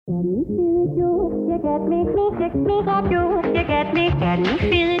Hi,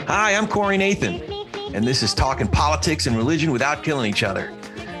 I'm Corey Nathan, and this is Talking Politics and Religion Without Killing Each Other.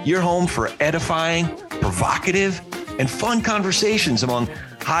 Your home for edifying, provocative, and fun conversations among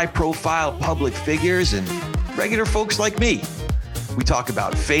high-profile public figures and regular folks like me. We talk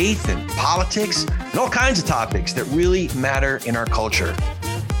about faith and politics and all kinds of topics that really matter in our culture.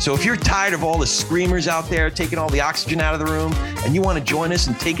 So if you're tired of all the screamers out there taking all the oxygen out of the room and you want to join us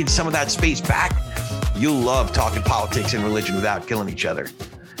in taking some of that space back, you'll love talking politics and religion without killing each other.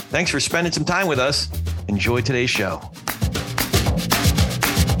 Thanks for spending some time with us. Enjoy today's show.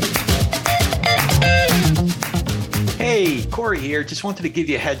 Hey, Corey here. Just wanted to give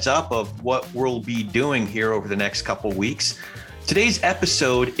you a heads up of what we'll be doing here over the next couple weeks. Today's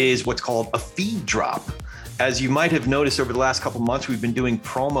episode is what's called a feed drop. As you might have noticed over the last couple months, we've been doing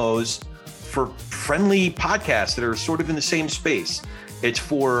promos for friendly podcasts that are sort of in the same space. It's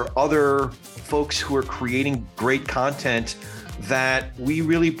for other folks who are creating great content that we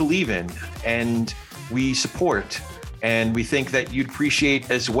really believe in and we support and we think that you'd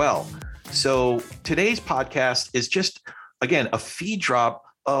appreciate as well. So today's podcast is just, again, a feed drop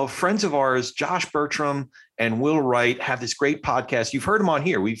of friends of ours. Josh Bertram and Will Wright have this great podcast. You've heard them on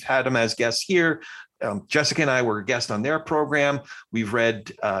here. We've had them as guests here. Jessica and I were a guest on their program. We've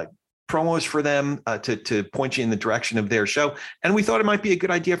read promos for them to point you in the direction of their show. And we thought it might be a good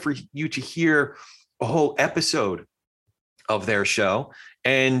idea for you to hear a whole episode of their show.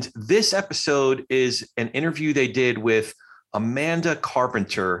 And this episode is an interview they did with Amanda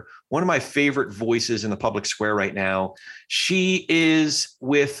Carpenter, one of my favorite voices in the public square right now. She is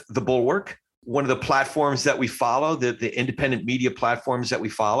with The Bulwark, one of the platforms that we follow, the independent media platforms that we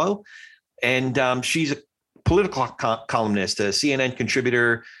follow. And she's a political columnist, a CNN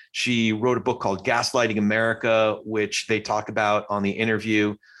contributor. She wrote a book called Gaslighting America, which they talk about on the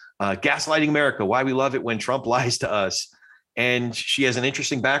interview. Gaslighting America, Why We Love It When Trump Lies to Us. And she has an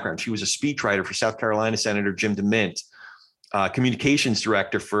interesting background. She was a speechwriter for South Carolina Senator Jim DeMint, communications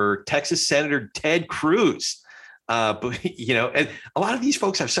director for Texas Senator Ted Cruz. But, you know, and a lot of these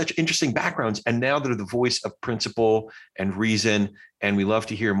folks have such interesting backgrounds, and now they're the voice of principle and reason, and we love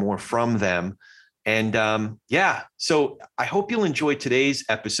to hear more from them. And so I hope you'll enjoy today's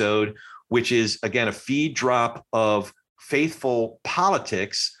episode, which is, again, a feed drop of Faithful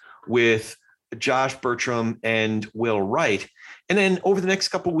Politics with Josh Bertram and Will Wright. And then over the next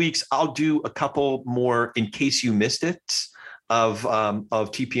couple of weeks, I'll do a couple more in case you missed it of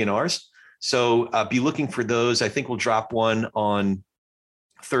TPNRs. So be looking for those. I think we'll drop one on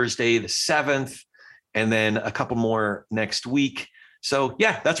Thursday, the 7th, and then a couple more next week. So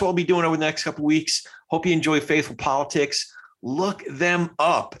yeah, that's what I'll be doing over the next couple of weeks. Hope you enjoy Faithful Politics. Look them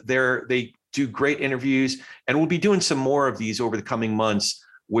up. They do great interviews, and we'll be doing some more of these over the coming months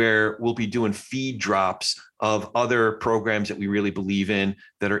where we'll be doing feed drops of other programs that we really believe in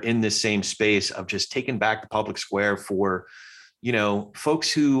that are in this same space of just taking back the public square for, you know,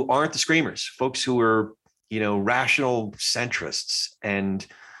 folks who aren't the screamers, folks who are, you know, rational centrists. And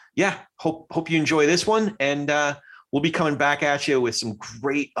yeah, hope you enjoy this one. And we'll be coming back at you with some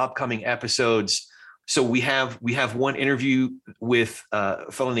great upcoming episodes. So we have one interview with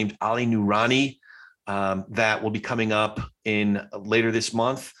a fellow named Ali Noorani that will be coming up in later this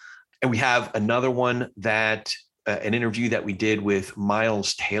month. And we have another one that an interview that we did with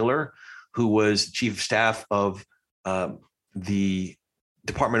Miles Taylor, who was chief of staff of the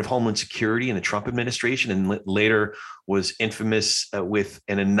Department of Homeland Security in the Trump administration, and later was infamous with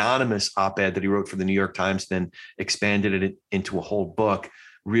an anonymous op-ed that he wrote for the New York Times, then expanded it into a whole book.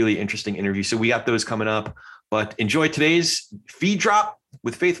 Really interesting interview. So we got those coming up, but enjoy today's feed drop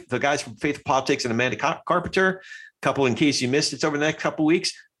with the guys from Faithful Politics and Amanda Carpenter. Couple in case you missed it over the next couple of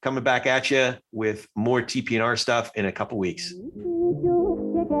weeks, coming back at you with more TPNR stuff in a couple of weeks.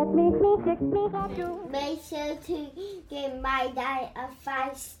 Make sure to give my dad a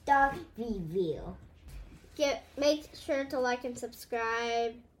 5-star review. Make sure to like and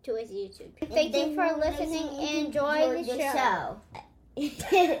subscribe to his YouTube. Thank you for listening and enjoy the show.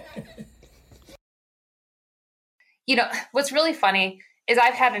 You know, what's really funny is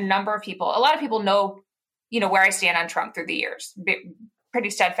I've had a lot of people know, you know, where I stand on Trump through the years, pretty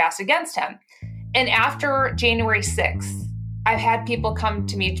steadfast against him. And after January 6th, I've had people come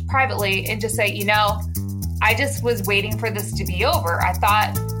to me privately and just say, you know, I just was waiting for this to be over. I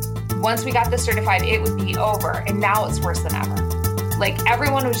thought once we got this certified, it would be over. And now it's worse than ever. Like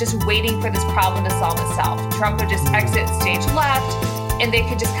everyone was just waiting for this problem to solve itself. Trump would just exit stage left and they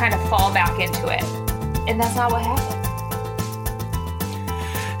could just kind of fall back into it. And that's not what happened.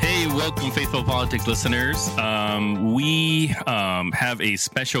 Hey, welcome, Faithful Politics listeners. We have a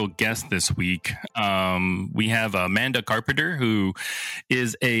special guest this week. We have Amanda Carpenter, who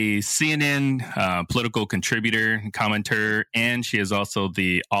is a CNN political contributor, commentator, and she is also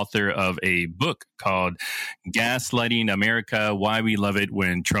the author of a book called Gaslighting America, Why We Love It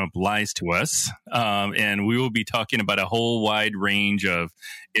When Trump Lies to Us. And we will be talking about a whole wide range of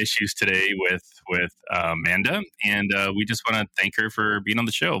issues today with Amanda. And we just want to thank her for being on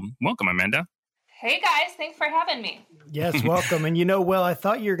the show. Welcome, Amanda. Hey, guys. Thanks for having me. Yes, welcome. And Will, I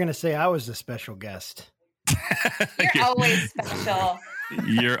thought you were going to say I was the special guest. You're always special.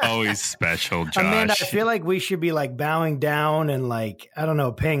 You're always special, Josh. Amanda, I feel like we should be like bowing down and like, I don't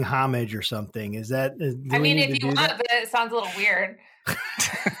know, paying homage or something. Is that? I mean, if you want, but it sounds a little weird.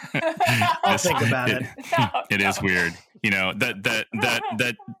 I'll think about it. It is weird.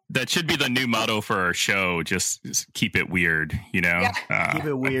 That should be the new motto for our show. Just keep it weird, Yeah. Keep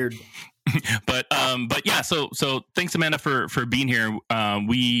it weird. But yeah, so thanks, Amanda, for being here.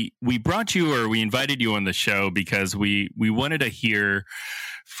 We brought you, or we invited you on the show because we wanted to hear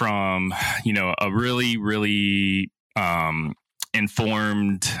from a really, really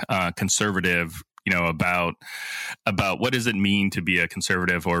informed conservative, about what does it mean to be a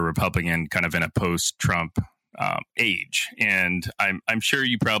conservative or a Republican, kind of in a post-Trump age. And I'm sure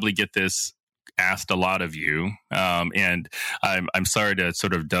you probably get this asked a lot of you, and I'm sorry to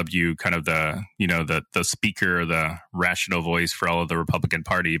sort of dub you kind of the speaker or the rational voice for all of the Republican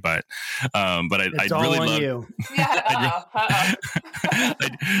Party, but I'd really love you.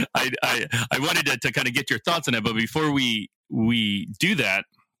 I wanted to kind of get your thoughts on it, but before we do that,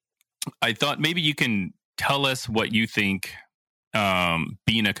 I thought maybe you can tell us what you think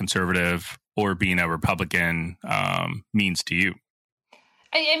being a conservative or being a Republican means to you.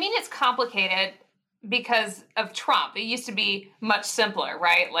 I mean, it's complicated because of Trump. It used to be much simpler,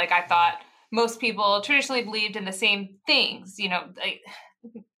 right? Like, I thought most people traditionally believed in the same things,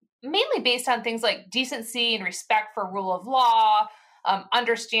 mainly based on things like decency and respect for rule of law,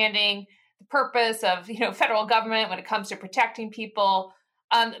 understanding the purpose of, federal government when it comes to protecting people.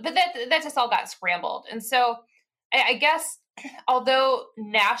 But that just all got scrambled. And so I guess, although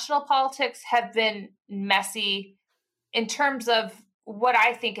national politics have been messy, in terms of what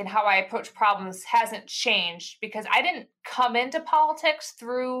I think and how I approach problems hasn't changed, because I didn't come into politics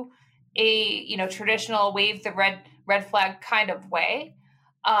through a, traditional wave the red flag kind of way.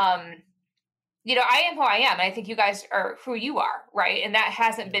 I am who I am. And I think you guys are who you are, right? And that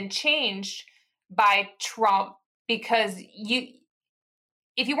hasn't been changed by Trump, because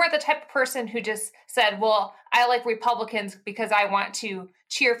if you weren't the type of person who just said, well, I like Republicans because I want to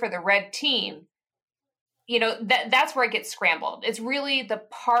cheer for the red team, that's where it gets scrambled. It's really the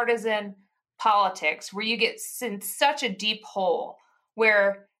partisan politics where you get in such a deep hole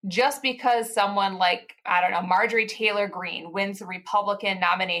where just because someone like, I don't know, Marjorie Taylor Greene wins the Republican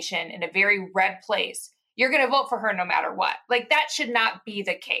nomination in a very red place, you're going to vote for her no matter what. Like, that should not be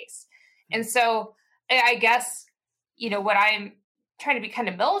the case. And so I guess, what I'm trying to be kind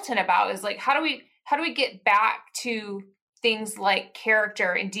of militant about is like, how do we get back to things like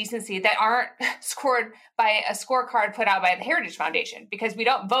character and decency that aren't scored by a scorecard put out by the Heritage Foundation, because we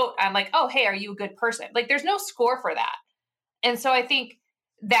don't vote on like, oh, hey, are you a good person? Like, there's no score for that. And so I think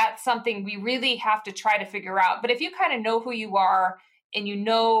that's something we really have to try to figure out. But if you kind of know who you are and you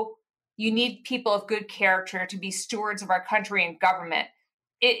need people of good character to be stewards of our country and government,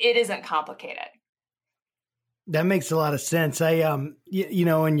 it isn't complicated. That makes a lot of sense. I,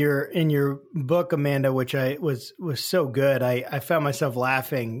 in your book, Amanda, which was so good, I found myself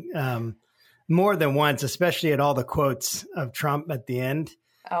laughing more than once, especially at all the quotes of Trump at the end.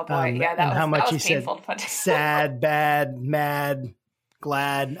 Oh boy, that was painful. Sad, bad, mad,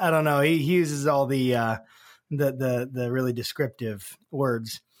 glad. I don't know. He uses all the really descriptive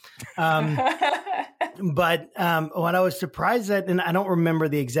words. But what I was surprised at, and I don't remember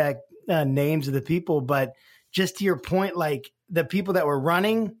the exact names of the people, but just to your point, like the people that were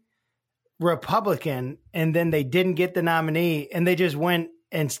running Republican and then they didn't get the nominee and they just went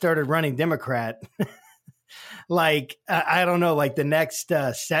and started running Democrat. Like, I don't know, like the next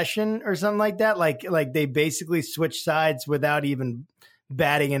session or something like that. Like they basically switched sides without even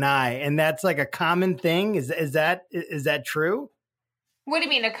batting an eye. And that's like a common thing. Is that true? What do you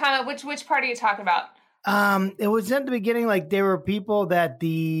mean a common? Which part are you talking about? It was at the beginning, like there were people that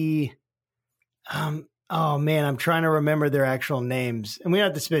oh man, I'm trying to remember their actual names, and we don't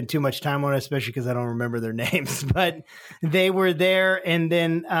have to spend too much time on it, especially because I don't remember their names, but they were there and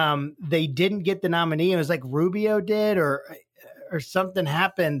then they didn't get the nominee. It was like Rubio did or something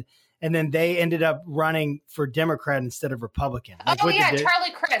happened. And then they ended up running for Democrat instead of Republican. Like,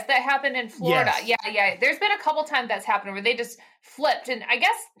 Charlie Crist. That that happened in Florida. Yes. Yeah. There's been a couple times that's happened where they just flipped. And I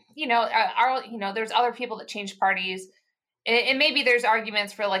guess, there's other people that changed parties. And maybe there's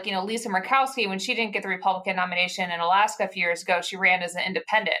arguments for Lisa Murkowski, when she didn't get the Republican nomination in Alaska a few years ago, she ran as an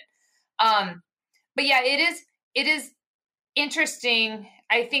independent. But yeah, it is interesting.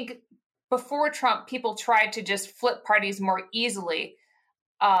 I think before Trump, people tried to just flip parties more easily.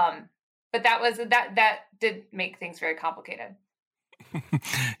 But that did make things very complicated.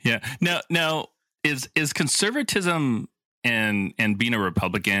 Yeah. Now is conservatism and being a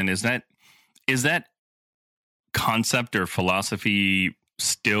Republican, is that concept or philosophy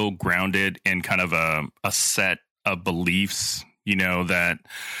still grounded in kind of a set of beliefs, that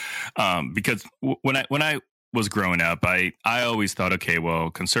because when I was growing up, I always thought, okay, well,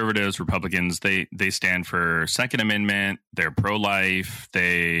 conservatives, Republicans, they stand for Second Amendment, they're pro-life,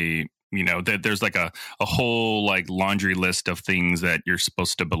 there's like a whole laundry list of things that you're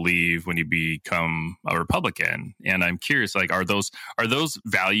supposed to believe when you become a Republican. And I'm curious, are those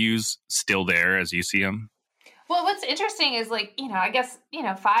values still there as you see them? Well, what's interesting is I guess,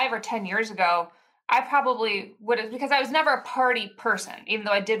 5 or 10 years ago, I probably would have, because I was never a party person, even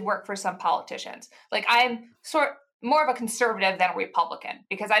though I did work for some politicians. I'm more of a conservative than a Republican,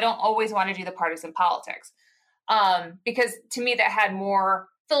 because I don't always want to do the partisan politics. Because to me, that had more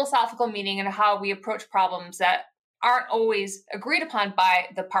philosophical meaning in how we approach problems that aren't always agreed upon by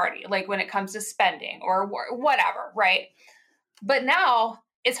the party, like when it comes to spending or whatever, right? But now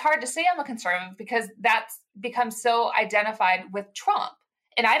it's hard to say I'm a conservative because that's become so identified with Trump.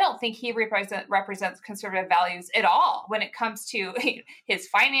 And I don't think he represents conservative values at all when it comes to his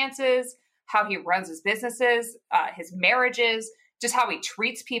finances, how he runs his businesses, his marriages, just how he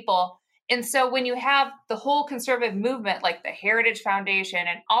treats people. And so when you have the whole conservative movement, like the Heritage Foundation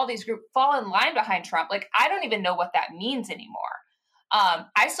and all these groups fall in line behind Trump, I don't even know what that means anymore.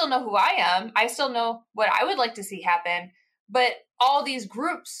 I still know who I am. I still know what I would like to see happen. But all these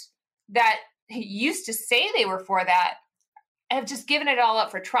groups that used to say they were for that have just given it all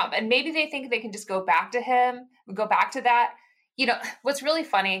up for Trump. And maybe they think they can just go back to him, go back to that. What's really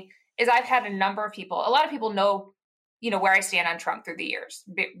funny is I've had a number of people, a lot of people know, where I stand on Trump through the years,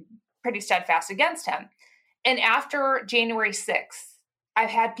 pretty steadfast against him. And after January 6th, I've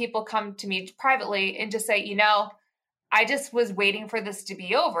had people come to me privately and just say, I just was waiting for this to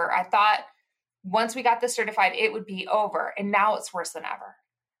be over. I thought once we got this certified, it would be over. And now it's worse than ever.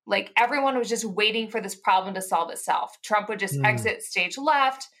 Everyone was just waiting for this problem to solve itself. Trump would just exit stage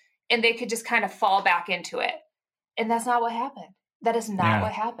left and they could just kind of fall back into it. And that's not what happened. That is not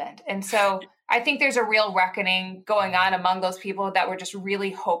what happened. And so I think there's a real reckoning going on among those people that were just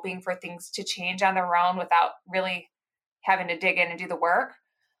really hoping for things to change on their own without really having to dig in and do the work.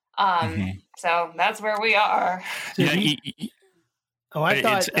 So that's where we are. Yeah. I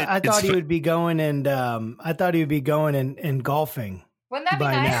thought he would be going and golfing. Wouldn't that be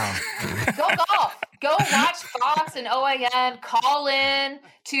nice? Go golf. Go watch Fox and OAN. Call in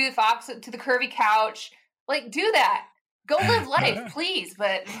to Fox, to the Curvy Couch. Do that. Go live life, please.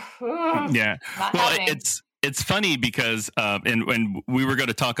 But yeah, it's funny because and we were going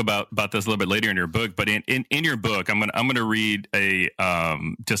to talk about this a little bit later in your book, but in your book, I'm gonna read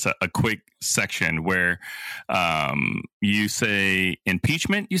just a quick section where you say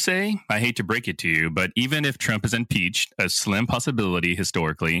impeachment. You say, I hate to break it to you, but even if Trump is impeached, a slim possibility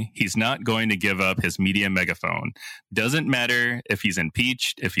historically, he's not going to give up his media megaphone. Doesn't matter if he's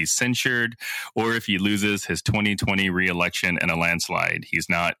impeached, if he's censured, or if he loses his 2020 re-election in a landslide. He's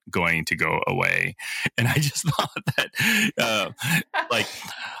not going to go away. And I just thought that,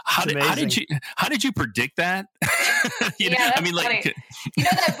 how did you predict that? That's funny.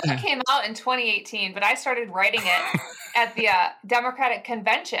 That book came out in 2018, but I started writing it at the Democratic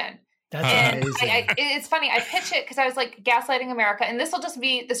convention. That's amazing. It's funny. I pitched it because I was gaslighting America, and this will just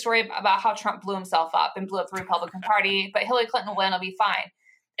be the story about how Trump blew himself up and blew up the Republican Party, but Hillary Clinton will win. It'll be fine.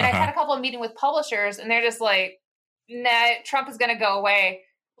 And I had a couple of meetings with publishers, and they're just nah, Trump is going to go away.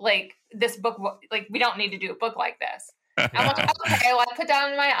 This book, we don't need to do a book like this. I'm like, okay, well, I put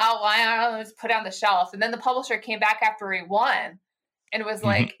down my outline. I don't know, just put it on the shelf. And then the publisher came back after he won and was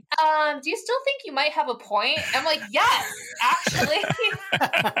like, do you still think you might have a point? I'm like, yes, actually.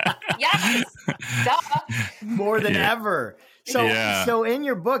 Yes. Duh. More than ever. So in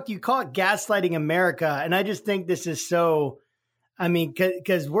your book, you call it Gaslighting America. And I just think this is so,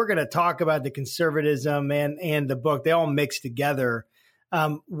 because we're going to talk about the conservatism and the book. They all mix together.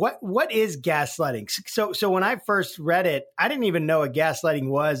 What is gaslighting? So when I first read it, I didn't even know what gaslighting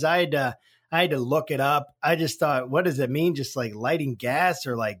was. I had to look it up. I just thought, what does it mean? Just lighting gas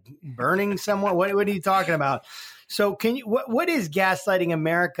or burning someone? What are you talking about? So can you, what is Gaslighting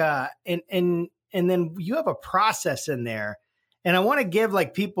America? And then you have a process in there. And I want to give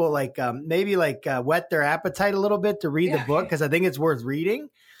like people like maybe like whet their appetite a little bit to read the book, because I think it's worth reading.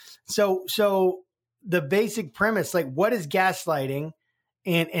 So the basic premise, like what is gaslighting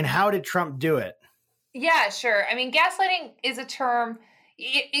and how did Trump do it? Yeah, sure. I mean, gaslighting is a term,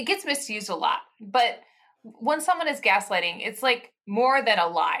 it gets misused a lot, but when someone is gaslighting, it's like more than a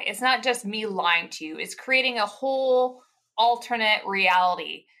lie. It's not just me lying to you. It's creating a whole alternate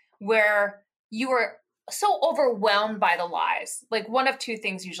reality where you are so overwhelmed by the lies. Like one of two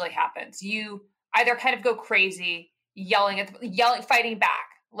things usually happens. You either kind of go crazy, yelling, fighting back.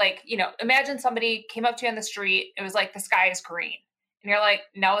 Like, you know, imagine somebody came up to you on the street. It was like, the sky is green. And you're like,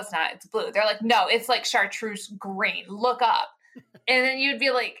 no, it's not. It's blue. They're like, no, it's like chartreuse green. Look up. And then you'd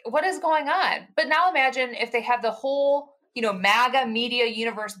be like, what is going on? But now imagine if they have the whole, you know, MAGA media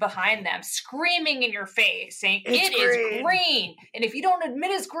universe behind them screaming in your face saying, it is green. And if you don't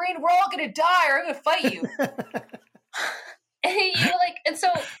admit it's green, we're all going to die or I'm going to fight you. And you're like, and so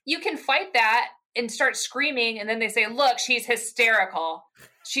you can fight that and start screaming. And then they say, look, she's hysterical.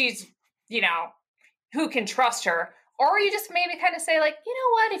 She's, you know, who can trust her? Or you just maybe kind of say like, you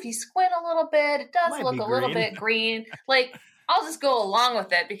know what, if you squint a little bit, it does look a little bit green. Like, I'll just go along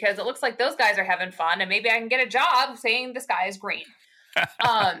with it because it looks like those guys are having fun and maybe I can get a job saying the sky is green.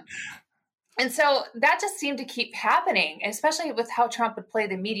 And so that just seemed to keep happening, especially with how Trump would play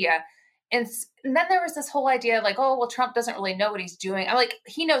the media. And then there was this whole idea like, oh, well, Trump doesn't really know what he's doing. I'm like,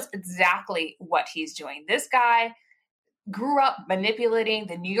 he knows exactly what he's doing. This guy grew up manipulating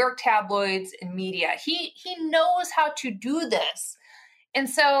the New York tabloids and media. He knows how to do this. And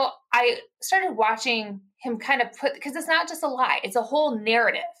so I started watching him kind of because it's not just a lie, it's a whole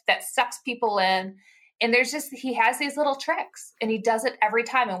narrative that sucks people in. And he has these little tricks and he does it every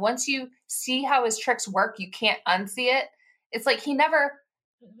time. And once you see how his tricks work, you can't unsee it. It's like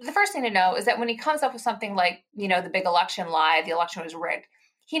the first thing to know is that when he comes up with something like, you know, the big election lie, the election was rigged,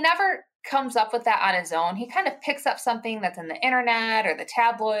 he never comes up with that on his own. He kind of picks up something that's in the internet or the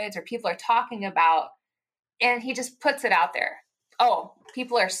tabloids or people are talking about, and he just puts it out there. Oh,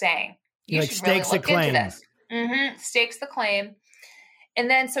 people are saying you should really look into this. Stakes the claim. And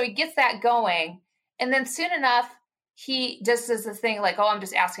then so he gets that going. And then soon enough, he just does this thing like, oh, I'm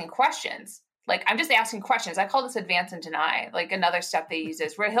just asking questions. Like, I'm just asking questions. I call this advance and deny. Like another step they use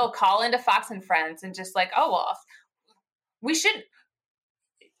is where he'll call into Fox and Friends and just like, oh, well,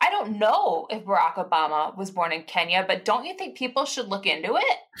 I don't know if Barack Obama was born in Kenya, but don't you think people should look into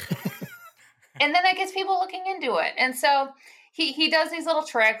it? And then that gets people looking into it. And so he does these little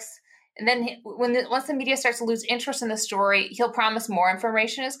tricks. And then once the media starts to lose interest in the story, he'll promise more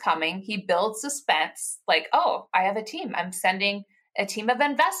information is coming. He builds suspense like, oh, I have a team. I'm sending a team of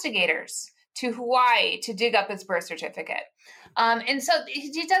investigators to Hawaii to dig up his birth certificate. And so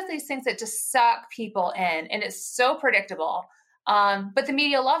he does these things that just suck people in. And it's so predictable. But the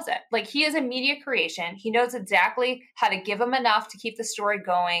media loves it. Like, he is a media creation. He knows exactly how to give them enough to keep the story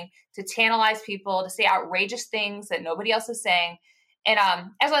going, to tantalize people, to say outrageous things that nobody else is saying. And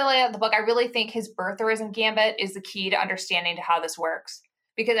as I lay out in the book, I really think his birtherism gambit is the key to understanding to how this works,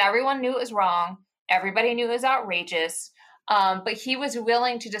 because everyone knew it was wrong. Everybody knew it was outrageous. But he was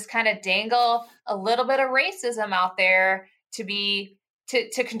willing to just kind of dangle a little bit of racism out there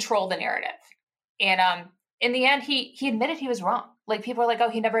to control the narrative. And in the end, he admitted he was wrong. Like, people are like, oh,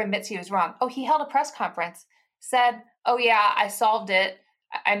 he never admits he was wrong. Oh, he held a press conference, said, oh, yeah, I solved it.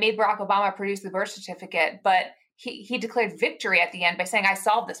 I made Barack Obama produce the birth certificate. But he declared victory at the end by saying, I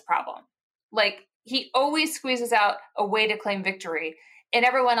solved this problem. Like, he always squeezes out a way to claim victory. And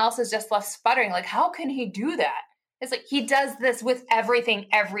everyone else is just left sputtering. Like, how can he do that? It's like, he does this with everything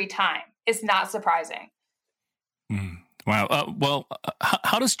every time. It's not surprising. Wow.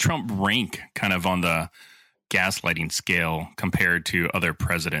 How does Trump rank kind of on the gaslighting scale compared to other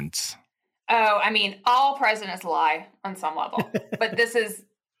presidents? Oh, I mean, all presidents lie on some level, but this is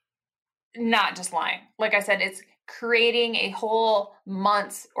not just lying. Like I said, it's creating a whole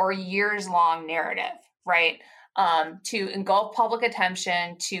months or years long narrative, right? To engulf public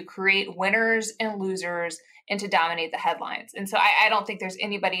attention, to create winners and losers, and to dominate the headlines. And so I don't think there's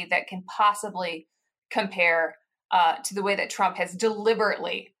anybody that can possibly compare to the way that Trump has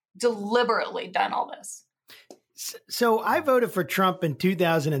deliberately done all this. So I voted for Trump in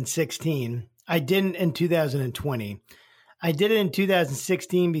 2016. I didn't in 2020. I did it in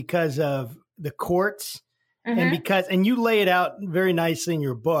 2016 because of the courts and you lay it out very nicely in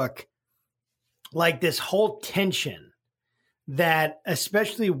your book, like this whole tension that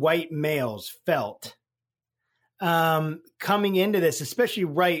especially white males felt coming into this, especially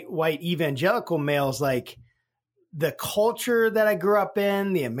white evangelical males, like the culture that I grew up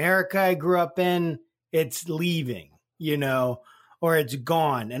in, the America I grew up in, it's leaving, or it's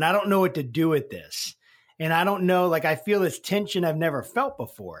gone. And I don't know what to do with this. And I don't know, I feel this tension I've never felt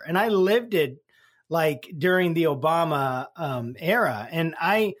before. And I lived it during the Obama era. And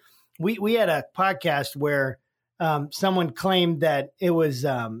we had a podcast where someone claimed that it was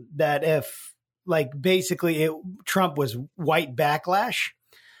that if basically Trump was white backlash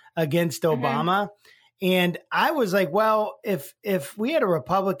against Obama. And I was like, well, if we had a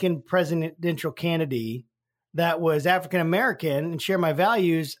Republican presidential candidate that was African-American and share my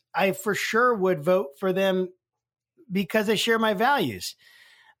values, I for sure would vote for them because they share my values.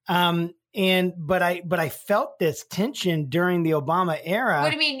 But I felt this tension during the Obama era. What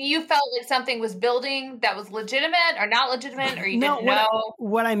do you mean? You felt like something was building that was legitimate or not legitimate, or you didn't know?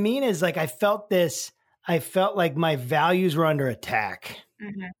 What I mean is I felt like my values were under attack.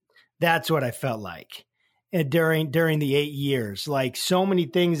 Mm-hmm. That's what I felt like during the 8 years. So many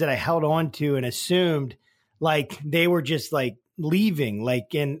things that I held on to and assumed they were just leaving,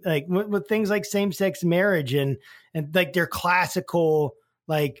 with things like same-sex marriage and their classical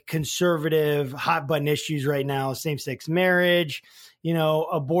conservative hot button issues right now, same-sex marriage,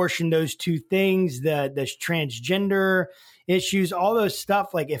 abortion, those two things, the transgender issues, all those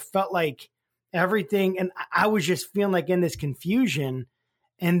stuff. It felt like everything. And I was just feeling in this confusion.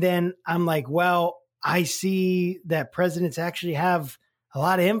 And then I'm well, I see that presidents actually have a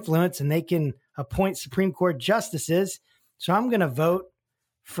lot of influence and they can appoint Supreme Court justices. So I'm going to vote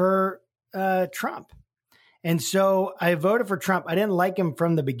for Trump. And so I voted for Trump. I didn't like him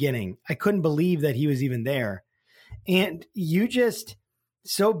from the beginning. I couldn't believe that he was even there. And you just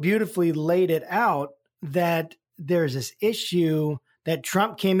so beautifully laid it out that there's this issue that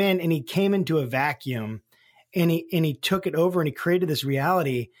Trump came in and he came into a vacuum and he took it over and he created this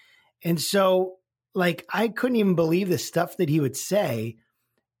reality. And so I couldn't even believe the stuff that he would say.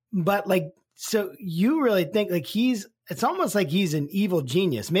 But so you really think it's almost like he's an evil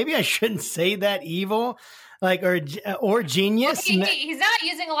genius. Maybe I shouldn't say that evil, or genius. Well, he's not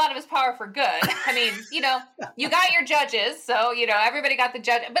using a lot of his power for good. I mean, you got your judges, so everybody got the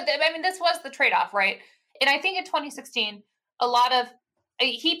judge. But this was the trade-off, right? And I think in 2016,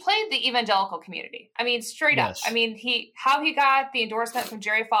 he played the evangelical community. I mean, straight up. I mean, how he got the endorsement from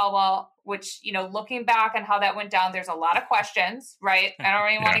Jerry Falwell, which looking back on how that went down, there's a lot of questions, right? I don't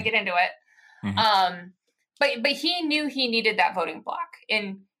really want to get into it. Mm-hmm. But he knew he needed that voting block,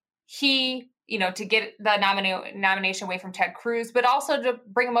 and he, to get the nomination away from Ted Cruz, but also to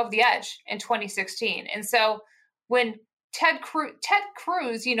bring him over the edge in 2016. And so when Ted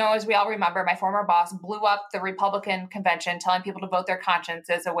Cruz, as we all remember, my former boss, blew up the Republican convention, telling people to vote their conscience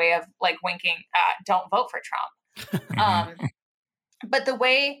as a way of winking, don't vote for Trump. But the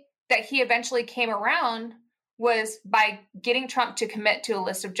way that he eventually came around was by getting Trump to commit to a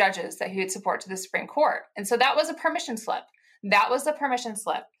list of judges that he would support to the Supreme Court. And so that was a permission slip. That was the permission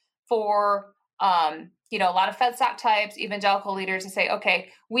slip for, a lot of FedSoc types, evangelical leaders to say, okay,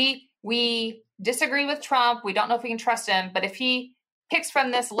 we disagree with Trump. We don't know if we can trust him, but if he picks from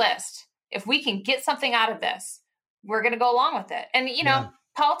this list, if we can get something out of this, we're going to go along with it. And,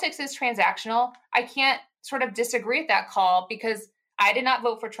 politics is transactional. I can't sort of disagree with that call because I did not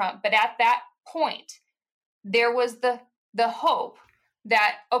vote for Trump. But at that point, there was the hope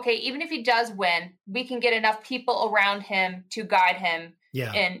that, okay, even if he does win, we can get enough people around him to guide him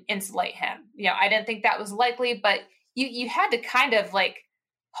and insulate him. I didn't think that was likely, but you had to kind of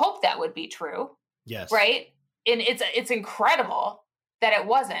hope that would be true. Yes. Right. And it's incredible that it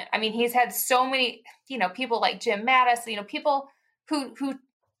wasn't. I mean, he's had so many, people like Jim Mattis, people who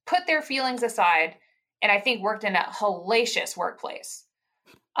put their feelings aside and I think worked in a hellacious workplace.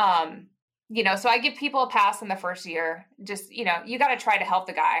 So I give people a pass in the first year. Just, you got to try to help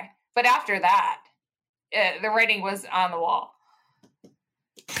the guy. But after that, the writing was on the wall.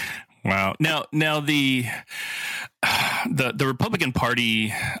 Wow. Now the Republican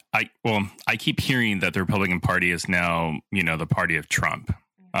Party, I keep hearing that the Republican Party is now, the party of Trump.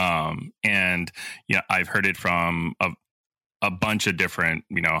 And I've heard it from a bunch of different,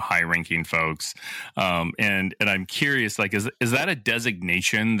 high ranking folks. And I'm curious, is that a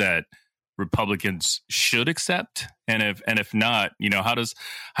designation that Republicans should accept? And if not, how does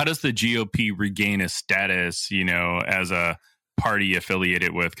the GOP regain a status, as a party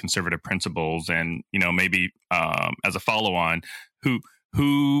affiliated with conservative principles, and maybe as a follow-on,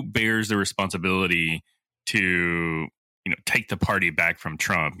 who bears the responsibility to take the party back from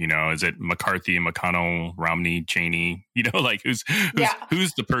Trump? Is it McCarthy, McConnell, Romney, Cheney? Who's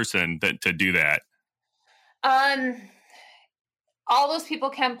the person to do that? All those people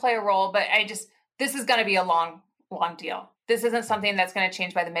can play a role, but this is going to be a long long deal. This isn't something that's going to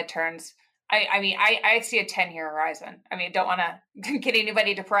change by the midterms. I see a 10-year horizon. I mean, don't want to get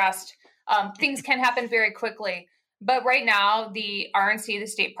anybody depressed. Things can happen very quickly. But right now, the RNC, the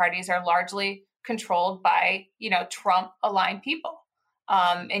state parties, are largely controlled by, Trump-aligned people.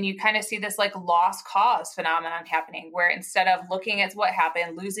 And you kind of see this like lost cause phenomenon happening, where instead of looking at what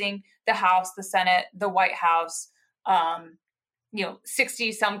happened, losing the House, the Senate, the White House,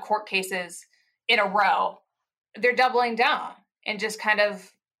 60 some court cases in a row, they're doubling down and just kind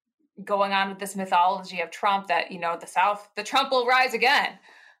of going on with this mythology of Trump that, the South, the Trump will rise again.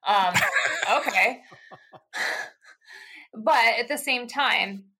 Okay. But at the same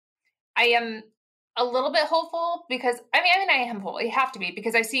time, I am a little bit hopeful because I am hopeful. You have to be,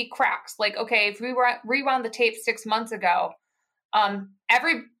 because I see cracks. Like, okay, if we rewound the tape 6 months ago,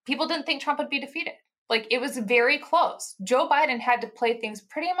 people didn't think Trump would be defeated. Like, it was very close. Joe Biden had to play things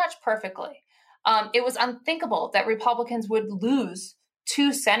pretty much perfectly. It was unthinkable that Republicans would lose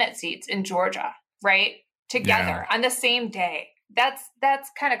 2 Senate seats in Georgia, right? Together on the same day.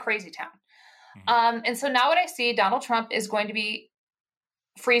 That's kind of crazy town. And so now what I see, Donald Trump is going to be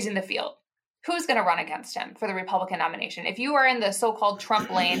freezing the field. Who's going to run against him for the Republican nomination? If you are in the so-called Trump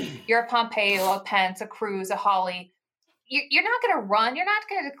lane, you're a Pompeo, a Pence, a Cruz, a Hawley, you're not going to run. You're not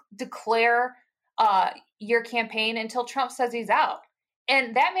going to declare your campaign until Trump says he's out.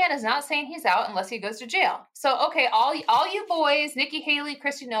 And that man is not saying he's out unless he goes to jail. So, okay, all you boys, Nikki Haley,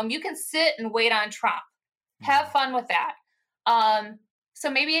 Kristi Noem, you can sit and wait on Trump. Have fun with that. So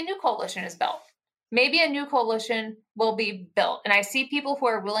maybe a new coalition is built. Maybe a new coalition will be built. And I see people who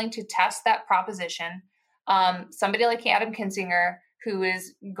are willing to test that proposition. Somebody like Adam Kinzinger, who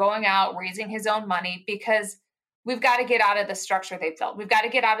is going out, raising his own money, because we've got to get out of the structure they've built. We've got to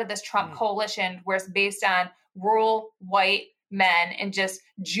get out of this Trump coalition where it's based on rural white men and just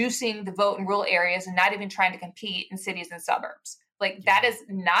juicing the vote in rural areas and not even trying to compete in cities and suburbs. Like, that is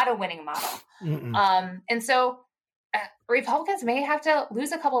not a winning model. And so Republicans may have to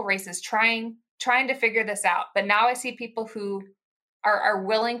lose a couple of races trying to figure this out. But now I see people who are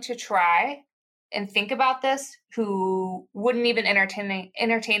willing to try and think about this, who wouldn't even entertain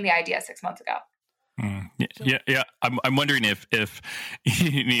the idea 6 months ago. Yeah. I'm wondering if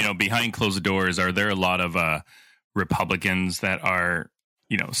behind closed doors, are there a lot of Republicans that are,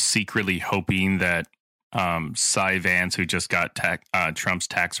 secretly hoping that Cy Vance, who just got Trump's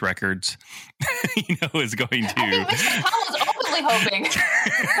tax records, is going to. I think Mitch McConnell was openly hoping.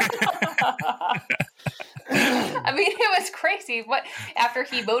 I mean, it was crazy. What, after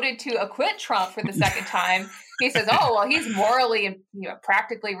he voted to acquit Trump for the second time, he says, "Oh, well, he's morally and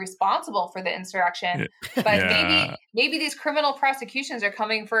practically responsible for the insurrection, but maybe these criminal prosecutions are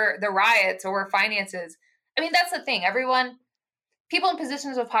coming for the riots or finances." I mean, that's the thing. People in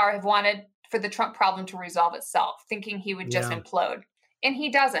positions of power have wanted for the Trump problem to resolve itself, thinking he would just implode, and he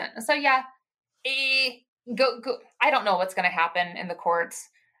doesn't. And so, go. I don't know what's going to happen in the courts.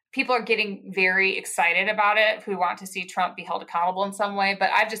 People are getting very excited about it, who want to see Trump be held accountable in some way. But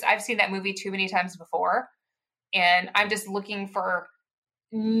I've seen that movie too many times before, and I'm just looking for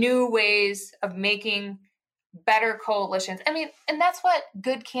new ways of making better coalitions. I mean, and that's what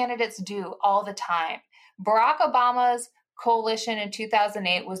good candidates do all the time. Barack Obama's coalition in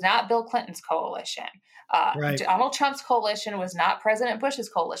 2008 was not Bill Clinton's coalition. Donald Trump's coalition was not President Bush's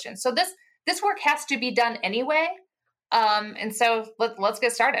coalition. So this work has to be done anyway. And so let's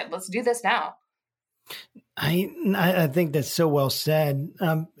get started. Let's do this now. I think that's so well said.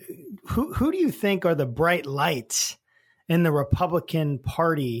 Who do you think are the bright lights in the Republican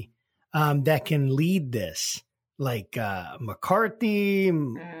Party that can lead this? Like McCarthy,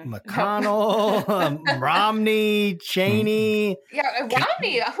 McConnell, Romney, Cheney. Yeah,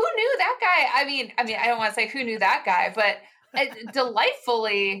 Romney. Who knew that guy? I mean, I don't want to say who knew that guy, but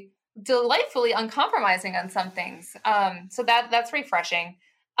delightfully uncompromising on some things. So that's refreshing.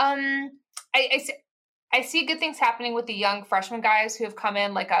 I see good things happening with the young freshman guys who have come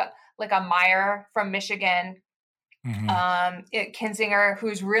in, like a Meyer from Michigan, Kinzinger,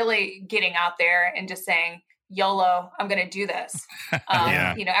 who's really getting out there and just saying, YOLO, I'm going to do this.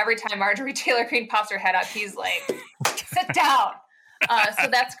 Every time Marjorie Taylor Greene pops her head up, he's like, sit down. So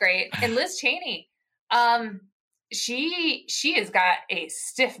that's great. And Liz Cheney, she has got a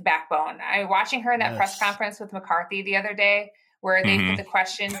stiff backbone. I'm watching her in that press conference with McCarthy the other day, where they put the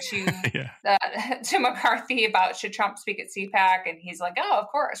question to McCarthy about should Trump speak at CPAC, and he's like, "Oh, of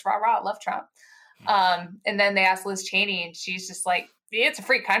course, rah rah, love Trump." And then they asked Liz Cheney, and she's just like, "It's a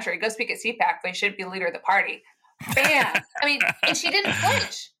free country. Go speak at CPAC, but you shouldn't be leader of the party." Bam! I mean, and she didn't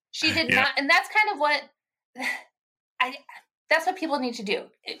flinch. She did not, and that's kind of what that's what people need to do.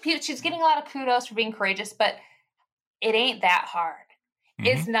 She's getting a lot of kudos for being courageous, but it ain't that hard.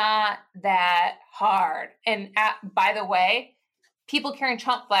 It's not that hard. And by the way, people carrying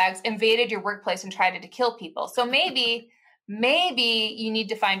Trump flags invaded your workplace and tried to kill people. So maybe you need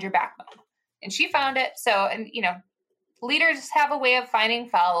to find your backbone. And she found it. So, and leaders have a way of finding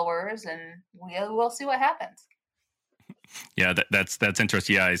followers, and we'll see what happens. Yeah, that's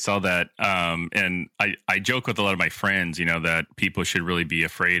interesting. Yeah, I saw that. And I joke with a lot of my friends, that people should really be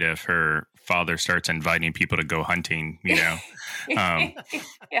afraid if her father starts inviting people to go hunting,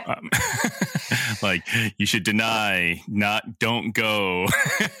 like you should don't go.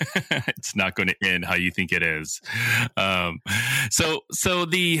 It's not going to end how you think it is. So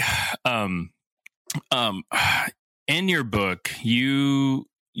in your book, you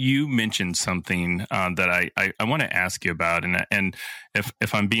mentioned something that I want to ask you about, and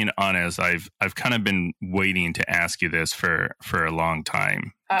if I'm being honest, I've kind of been waiting to ask you this for a long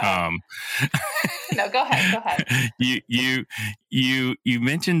time. No, go ahead. You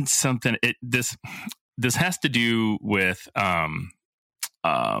mentioned something. This has to do with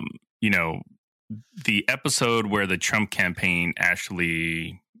the episode where the Trump campaign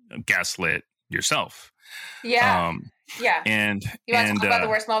actually gaslit yourself. Yeah. Yeah. And you want to talk about the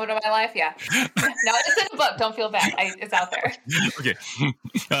worst moment of my life? Yeah. No, it's in the book. Don't feel bad. It's out there. Okay.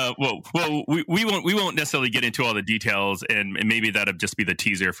 Well, we won't necessarily get into all the details, and maybe that'll just be the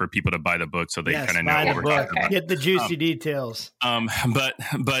teaser for people to buy the book so they kind of know what we're talking about. Get the juicy details. But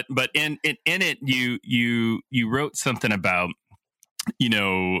in it, you wrote something about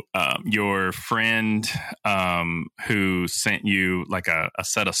your friend who sent you like a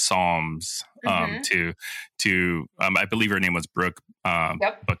set of Psalms to I believe her name was Brooke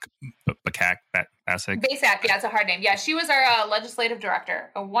Basak. Basak, yeah, it's a hard name. Yeah, she was our legislative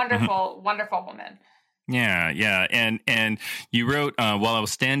director, a wonderful, wonderful woman. Yeah. And you wrote, while I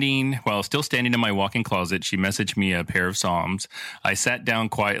was still standing in my walk-in closet, she messaged me a pair of Psalms. I sat down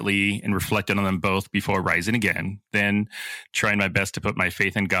quietly and reflected on them both before rising again, then trying my best to put my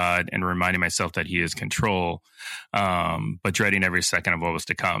faith in God and reminding myself that he is control, but dreading every second of what was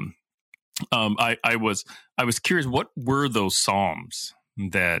to come. I was curious, what were those Psalms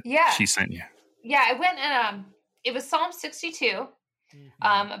that she sent you? Yeah, I went and it was Psalm 62.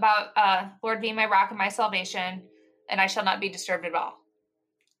 About Lord being my rock and my salvation, and I shall not be disturbed at all.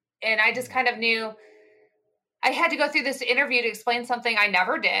 And I just kind of knew I had to go through this interview to explain something I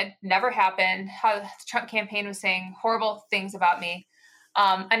never did, never happened, how the Trump campaign was saying horrible things about me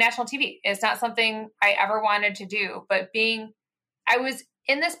on national TV. It's not something I ever wanted to do, but I was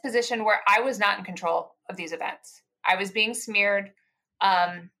in this position where I was not in control of these events. I was being smeared.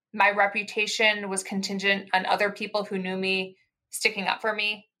 My reputation was contingent on other people who knew me sticking up for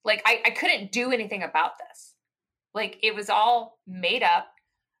me. Like I couldn't do anything about this. Like it was all made up,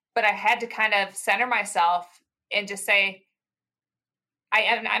 but I had to kind of center myself and just say,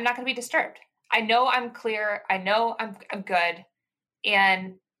 I'm not going to be disturbed. I know I'm clear. I know I'm good.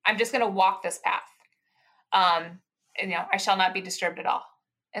 And I'm just going to walk this path. And I shall not be disturbed at all.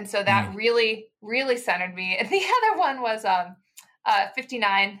 And so that really, really centered me. And the other one was,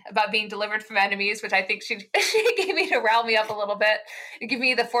 59 about being delivered from enemies, which I think she gave me to rile me up a little bit and give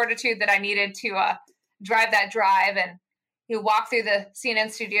me the fortitude that I needed to drive that drive and walk through the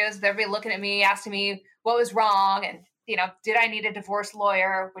CNN studios with everybody looking at me, asking me what was wrong, and did I need a divorce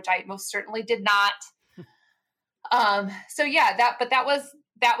lawyer, which I most certainly did not. So yeah, that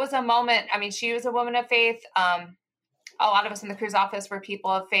was a moment. I mean, she was a woman of faith. A lot of us in the Cruz office were people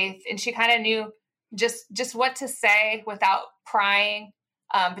of faith, and she kind of knew just what to say without prying,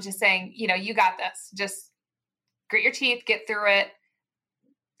 but just saying, you got this. Just grit your teeth, get through it.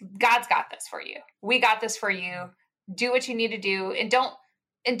 God's got this for you. We got this for you. Do what you need to do, and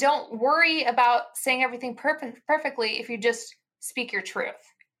don't worry about saying everything perfectly if you just speak your truth.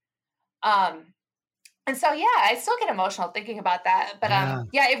 And so I still get emotional thinking about that, but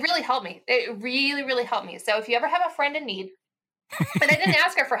it really helped me. It really, really helped me. So if you ever have a friend in need. But I didn't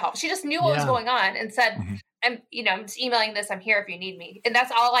ask her for help. She just knew what was going on and said, I'm just emailing this. I'm here if you need me. And that's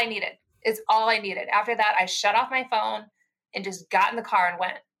all I needed. It's all I needed. After that, I shut off my phone and just got in the car and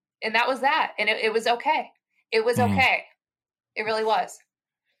went. And that was that. And it was okay. It was okay. It really was.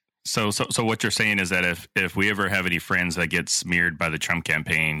 So what you're saying is that if we ever have any friends that get smeared by the Trump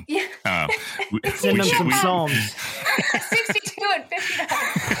campaign, send them some Psalms. 62 and 59.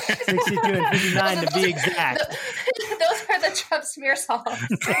 62 and 59 to be exact. Those are the Trump smear Psalms.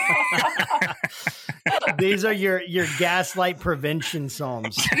 These are your gaslight prevention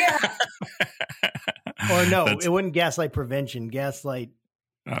Psalms. Yeah. Or no, it wouldn't gaslight prevention. Gaslight.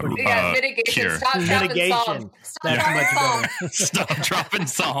 mitigation. Cure. Stop, drop, and solve. Stop, That's drop, much and solve. better. Stop, drop, and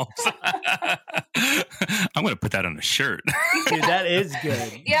solve. I'm going to put that on a shirt. Dude, that is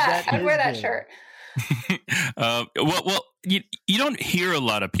good. Yeah, I'd wear that good. shirt. Well, you don't hear a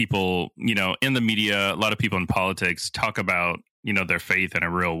lot of people, in the media, a lot of people in politics talk about, their faith in a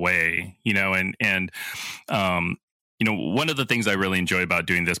real way, and one of the things I really enjoy about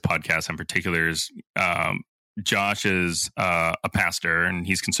doing this podcast in particular is, Josh is a pastor and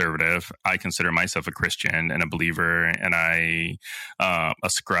he's conservative. I consider myself a Christian and a believer, and I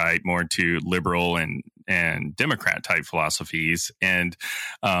ascribe more to liberal and Democrat type philosophies. And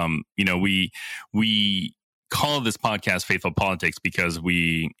we call this podcast Faithful Politics because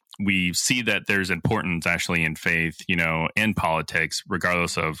we see that there's importance actually in faith, in politics,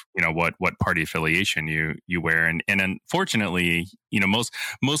 regardless of, what party affiliation you wear. And unfortunately,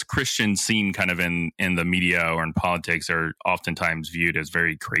 most Christians seen kind of in the media or in politics are oftentimes viewed as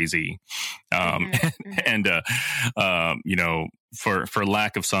very crazy. And, for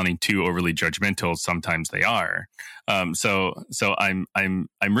lack of sounding too overly judgmental, sometimes they are. So I'm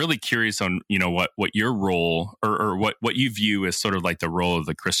really curious on, what your role or what you view as sort of like the role of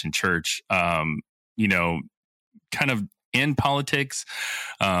the Christian church, kind of in politics,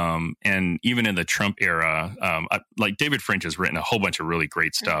 and even in the Trump era. Like David French has written a whole bunch of really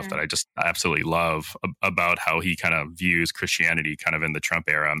great stuff that I just absolutely love about how he kind of views Christianity kind of in the Trump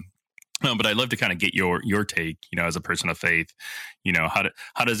era. But I'd love to kind of get your take, as a person of faith, how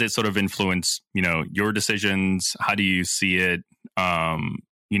does it sort of influence, your decisions? How do you see it,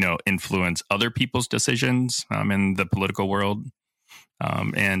 influence other people's decisions in the political world?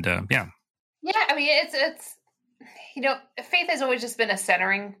 Yeah. Yeah, I mean, it's faith has always just been a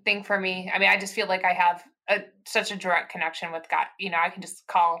centering thing for me. I mean, I just feel like I have such a direct connection with God. I can just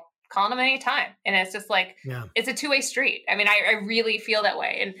call him any time, and it's just like, It's a two-way street. I mean, I really feel that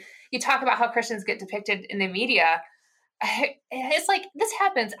way. And you talk about how Christians get depicted in the media. It's like this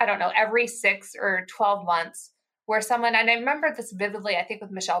happens, I don't know, every 6 or 12 months where someone, and I remember this vividly, I think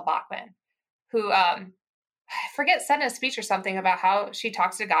with Michelle Bachmann, who, I forget, said in a speech or something about how she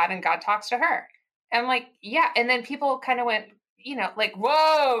talks to God and God talks to her. And I'm like, yeah. And then people kind of went, like,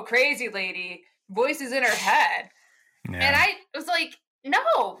 whoa, crazy lady, voices in her head. Yeah. And I was like,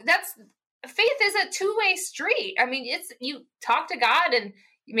 no, faith is a two-way street. I mean, you talk to God and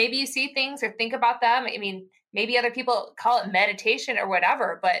maybe you see things or think about them. I mean, maybe other people call it meditation or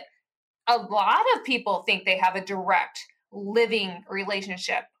whatever, but a lot of people think they have a direct living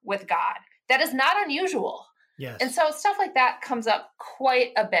relationship with God. That is not unusual. Yes. And so stuff like that comes up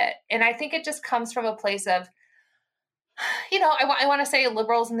quite a bit. And I think it just comes from a place of, I want to say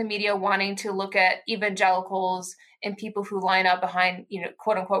liberals in the media wanting to look at evangelicals and people who line up behind,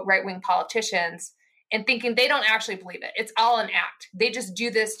 quote unquote, right-wing politicians and thinking they don't actually believe it. It's all an act. They just do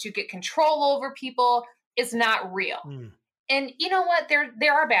this to get control over people. It's not real. And you know what?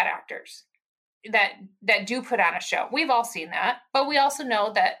 There are bad actors that do put on a show. We've all seen that, but we also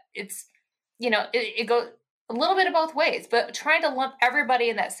know that it's, it goes a little bit of both ways, but trying to lump everybody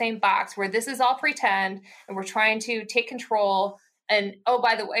in that same box where this is all pretend and we're trying to take control. And, oh,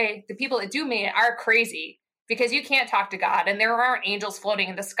 by the way, the people that do mean it are crazy because you can't talk to God and there aren't angels floating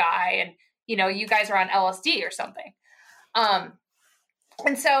in the sky and, you guys are on LSD or something.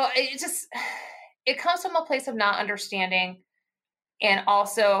 And so it comes from a place of not understanding and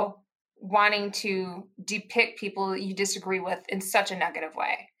also wanting to depict people that you disagree with in such a negative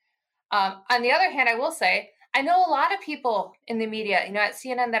way. On the other hand, I will say, I know a lot of people in the media, at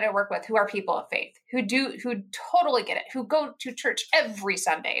CNN that I work with who are people of faith, who totally get it, who go to church every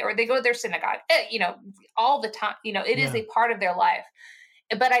Sunday or they go to their synagogue, all the time. It is a part of their life.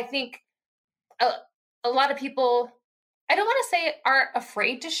 But I think a lot of people, I don't want to say aren't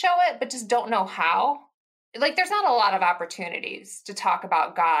afraid to show it, but just don't know how. Like there's not a lot of opportunities to talk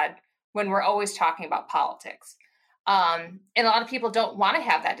about God when we're always talking about politics. And a lot of people don't want to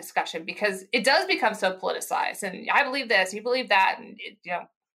have that discussion because it does become so politicized. And I believe this, you believe that, and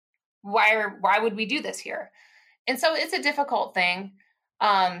why would we do this here? And so it's a difficult thing.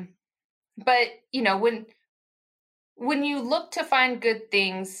 But when you look to find good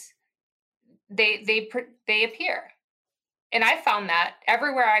things, they appear. And I found that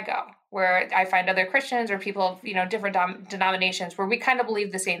everywhere I go, where I find other Christians or people of, different denominations where we kind of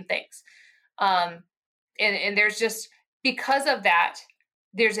believe the same things. And there's just, because of that,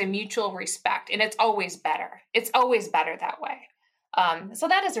 there's a mutual respect and it's always better. It's always better that way. So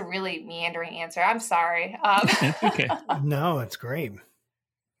that is a really meandering answer. I'm sorry. Okay. No, it's great.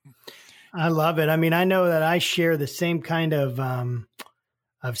 I love it. I mean, I know that I share the same kind of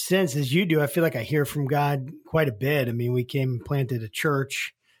since, as you do, I feel like I hear from God quite a bit. I mean, we came and planted a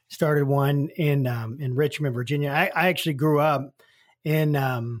church, started one in Richmond, Virginia. I actually grew up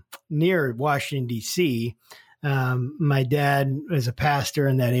in near Washington, D.C. My dad was a pastor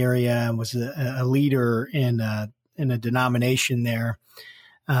in that area and was a leader in a denomination there.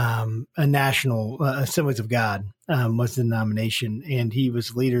 A national Assemblies of God was the denomination, and he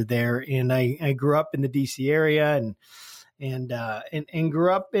was leader there. And I grew up in the DC area and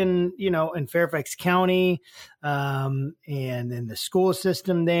grew up in Fairfax County, and in the school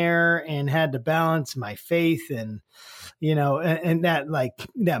system there, and had to balance my faith and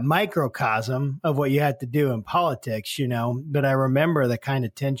that microcosm of what you had to do in politics, but I remember the kind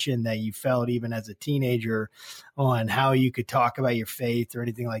of tension that you felt even as a teenager on how you could talk about your faith or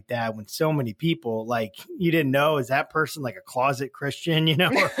anything like that when so many people, like, you didn't know, is that person like a closet Christian,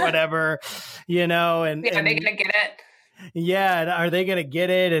 or whatever, and are they going to get it? Yeah. Are they going to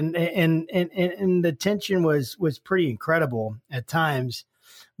get it? And the tension was pretty incredible at times.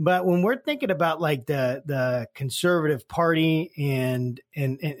 But when we're thinking about like the conservative party and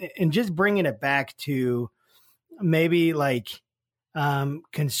just bringing it back to maybe like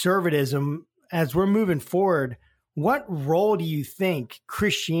conservatism as we're moving forward, what role do you think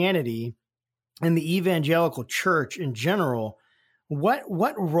Christianity and the evangelical church in general, what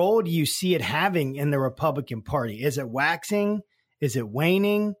role do you see it having in the Republican Party? Is it waxing? Is it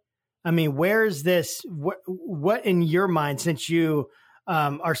waning? I mean, where's this? What in your mind, since you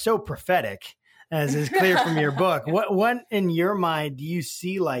are so prophetic, as is clear from your book, what in your mind do you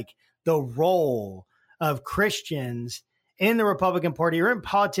see like the role of Christians in the Republican Party or in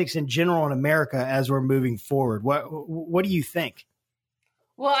politics in general in America as we're moving forward? What do you think?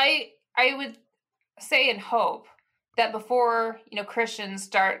 Well, I would say and hope that before, Christians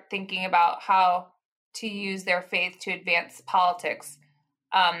start thinking about how to use their faith to advance politics,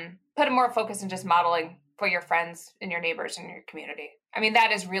 put a more focus in just modeling for your friends and your neighbors and your community. I mean,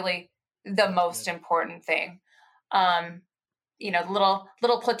 that is really the most important thing. Little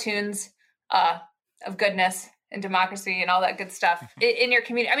platoons of goodness and democracy and all that good stuff in your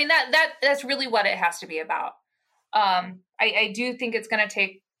community. I mean, that's really what it has to be about. I do think it's going to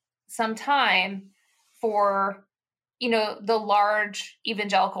take some time for, the large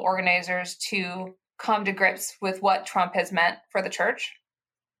evangelical organizers to come to grips with what Trump has meant for the church.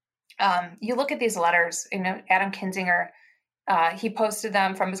 You look at these letters, Adam Kinzinger, he posted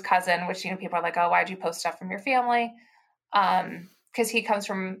them from his cousin, which, people are like, oh, why'd you post stuff from your family? Because he comes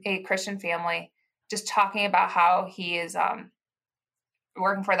from a Christian family, just talking about how he is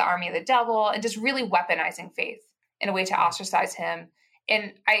working for the army of the devil and just really weaponizing faith in a way to ostracize him.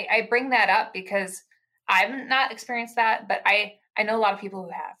 And I bring that up because I've not experienced that, but I know a lot of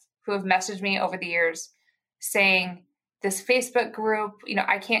people who have messaged me over the years saying this Facebook group,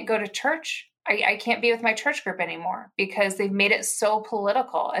 I can't go to church. I can't be with my church group anymore because they've made it so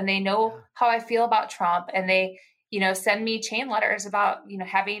political and they know how I feel about Trump. And they, send me chain letters about,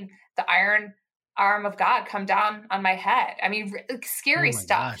 having the iron arm of God come down on my head. I mean, scary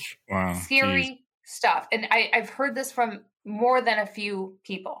stuff. Gosh. Wow. Scary stuff. And I've heard this from more than a few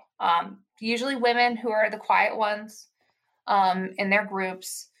people, usually women who are the quiet ones in their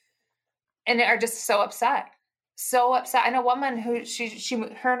groups, and are just so upset. So upset. I know a woman who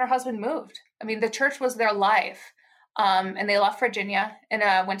her and her husband moved. I mean, the church was their life. And they left Virginia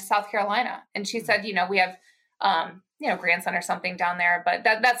and went to South Carolina. And she said, we have, grandson or something down there, but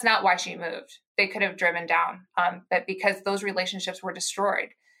that's not why she moved. They could have driven down, but because those relationships were destroyed.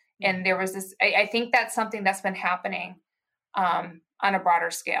 And there was this, I think that's something that's been happening on a broader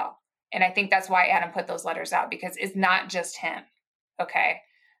scale. And I think that's why Adam put those letters out, because it's not just him. Okay.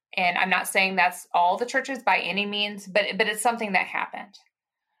 And I'm not saying that's all the churches by any means, but it's something that happened.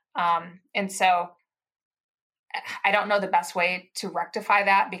 And so I don't know the best way to rectify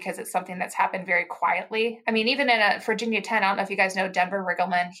that because it's something that's happened very quietly. I mean, even in Virginia 10, I don't know if you guys know Denver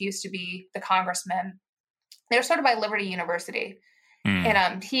Riggleman. He used to be the congressman. They're sort of by Liberty University.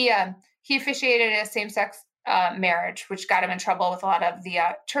 And he officiated a same-sex marriage, which got him in trouble with a lot of the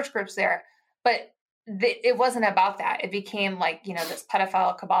church groups there. But it wasn't about that. It became like, this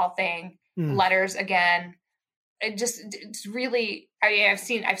pedophile cabal thing, letters again. It's really, I've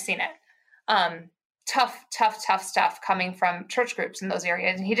seen it. Tough stuff coming from church groups in those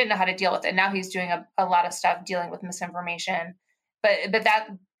areas. And he didn't know how to deal with it. Now he's doing a lot of stuff dealing with misinformation, but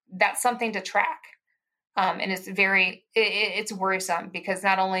that's something to track. And it's it's worrisome because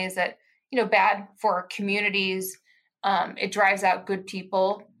not only is it, bad for communities, it drives out good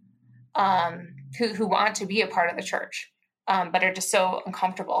people, who want to be a part of the church, but are just so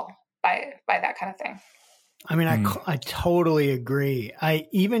uncomfortable by that kind of thing. I mean, I totally agree.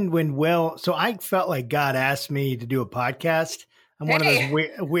 Even when I felt like God asked me to do a podcast. I'm one of those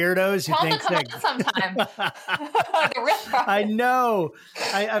weirdos who thinks that sometime. I know.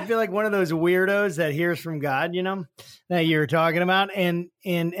 I feel like one of those weirdos that hears from God, that you were talking about. And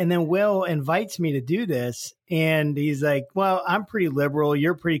then Will invites me to do this. And he's like, well, I'm pretty liberal.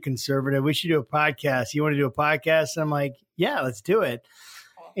 You're pretty conservative. We should do a podcast. You want to do a podcast? And I'm like, yeah, let's do it.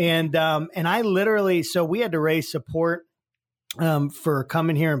 And I literally, so we had to raise support for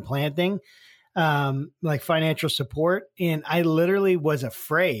coming here and planting. Like financial support. And I literally was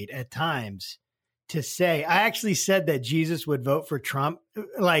afraid at times to say, I actually said that Jesus would vote for Trump,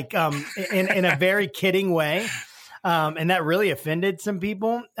 like, in a very kidding way. And that really offended some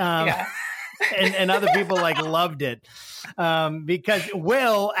people. And other people like loved it. Because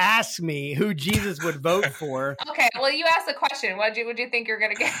Will asked me who Jesus would vote for. Okay. Well, you asked the question. What would you think you're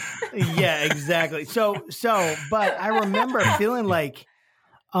going to get? Yeah, exactly. But I remember feeling like,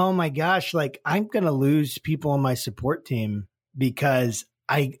 oh my gosh, like I'm going to lose people on my support team because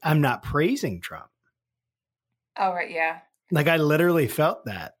I'm not praising Trump. Oh, right. Yeah. Like I literally felt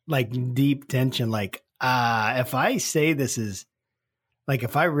that like deep tension. Like, if I say this is like,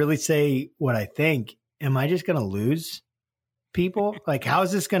 if I really say what I think, am I just going to lose people? Like, how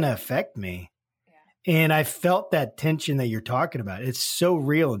is this going to affect me? Yeah. And I felt that tension that you're talking about. It's so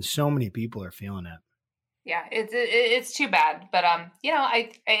real and so many people are feeling it. Yeah, it's too bad, but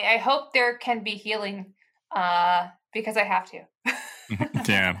I hope there can be healing because I have to.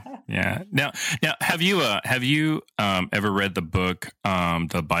 Yeah. Now, have you ever read the book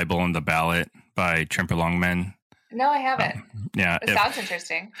The Bible on the Ballot by Tremper Longman? No, I haven't. Yeah, it sounds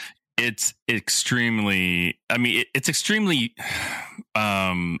interesting. It's extremely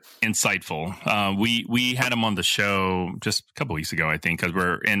insightful. We had him on the show just a couple weeks ago, I think, because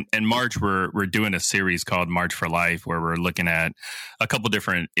we're in March. We're doing a series called March for Life, where we're looking at a couple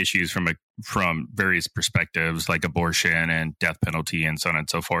different issues from various perspectives, like abortion and death penalty and so on and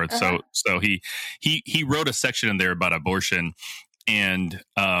so forth. Uh-huh. So he wrote a section in there about abortion, and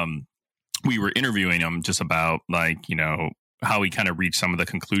we were interviewing him just about how he kind of reached some of the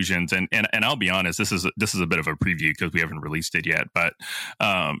conclusions. And I'll be honest, this is a bit of a preview because we haven't released it yet. But,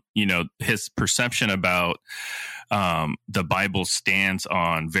 his perception about the Bible's stance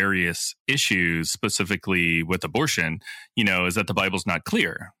on various issues, specifically with abortion, is that the Bible's not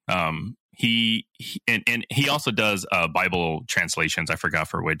clear. He also does Bible translations. I forgot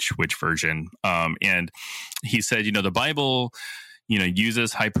for which version. And he said, the Bible,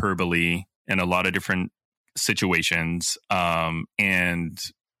 uses hyperbole in a lot of different situations, and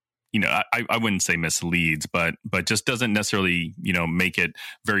I wouldn't say misleads, but just doesn't necessarily make it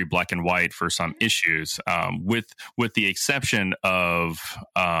very black and white for some issues, with the exception of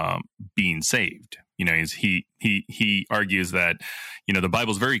being saved. He argues that the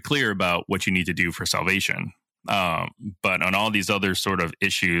Bible's very clear about what you need to do for salvation. But on all these other sort of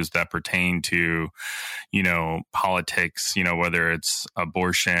issues that pertain to, politics, whether it's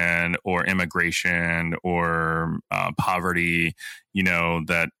abortion or immigration or poverty,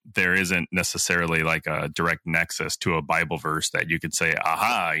 that there isn't necessarily like a direct nexus to a Bible verse that you could say,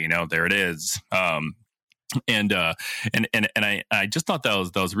 aha, there it is. And I just thought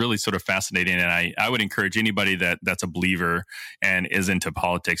that was really sort of fascinating. And I would encourage anybody that's a believer and is into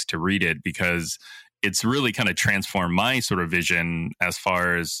politics to read it, because it's really kind of transformed my sort of vision as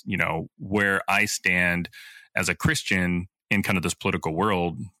far as, where I stand as a Christian in kind of this political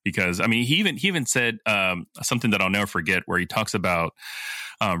world. Because he even said something that I'll never forget, where he talks about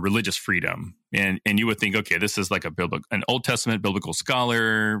religious freedom. And you would think, okay, this is like an Old Testament biblical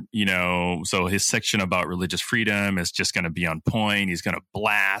scholar, so his section about religious freedom is just going to be on point. He's going to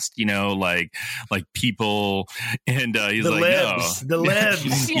blast, like people, and he's the like, libs, no, the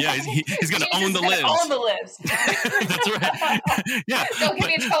libs. Yeah, he's going to own the libs. Own the libs. That's right. Yeah, don't get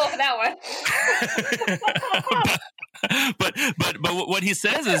me in trouble for that one. but what he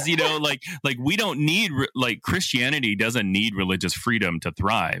says is, like we don't need Christianity doesn't need religious freedom to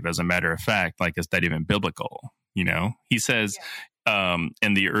thrive. As a matter of fact, like, is that even biblical? He says,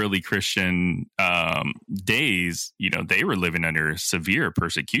 in the early Christian days, they were living under severe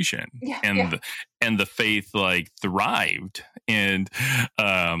persecution, and the faith like thrived. And,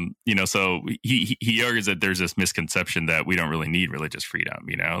 so he argues that there's this misconception that we don't really need religious freedom,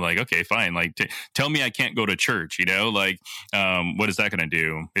 like, okay, fine. Like, tell me I can't go to church, what is that going to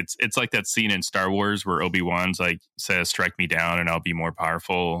do? It's like that scene in Star Wars where Obi-Wan's like says, strike me down and I'll be more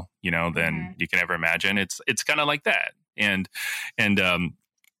powerful, than you can ever imagine. It's kind of like that. And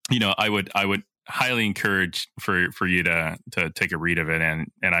I would highly encourage for you to take a read of it.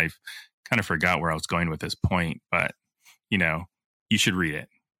 And I've kind of forgot where I was going with this point, but you know, you should read it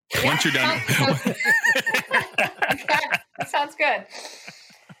once you're done. That sounds good.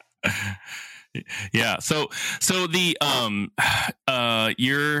 Yeah. So the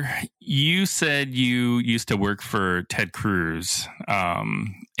you said you used to work for Ted Cruz,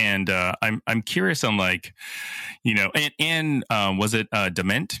 and I'm curious on, like, you know, and was it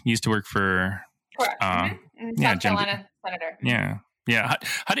Dement used to work for? Correct. South Carolina senator. Yeah. Yeah.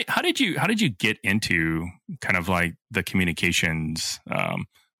 How did you get into kind of like the communications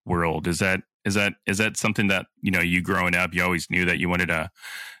world? Is that something that, you know, you growing up, you always knew that you wanted to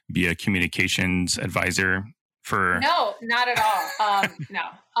be a communications advisor for? No, not at all. No.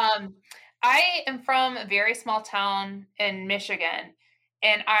 I am from a very small town in Michigan,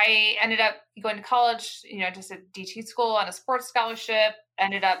 and I ended up going to college, you know, just a DT school on a sports scholarship,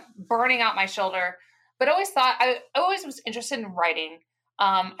 ended up burning out my shoulder, but I always was interested in writing.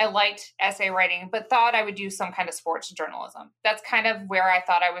 I liked essay writing, but thought I would do some kind of sports journalism. That's kind of where I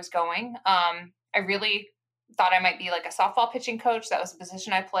thought I was going. I really thought I might be like a softball pitching coach. That was the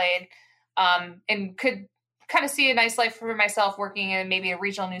position I played, and could kind of see a nice life for myself working in maybe a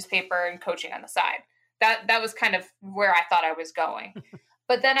regional newspaper and coaching on the side. That was kind of where I thought I was going.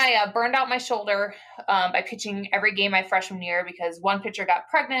 But then I burned out my shoulder by pitching every game my freshman year because one pitcher got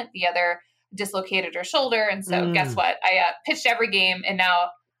pregnant, the other dislocated her shoulder. And so guess what? I pitched every game, and now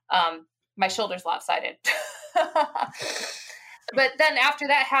my shoulder's lopsided. But then after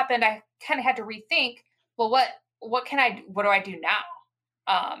that happened, I kind of had to rethink, well, what do I do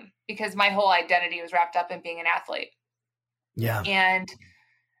now? Because my whole identity was wrapped up in being an athlete. Yeah. And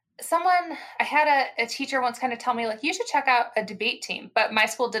I had a teacher once kind of tell me, like, you should check out a debate team, but my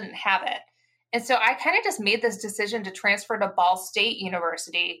school didn't have it. And so I kind of just made this decision to transfer to Ball State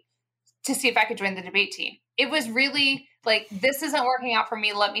University to see if I could join the debate team. It was really like, this isn't working out for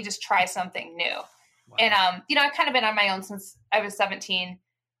me. Let me just try something new. Wow. And, you know, I've kind of been on my own since I was 17.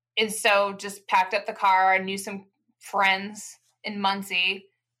 And so just packed up the car. I knew some friends in Muncie,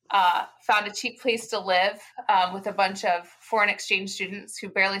 found a cheap place to live with a bunch of foreign exchange students who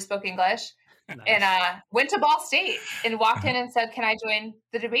barely spoke English. Nice. And went to Ball State and walked in and said, can I join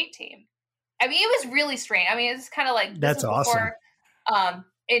the debate team? I mean, it was really strange. I mean, it's kind of like, that's awesome.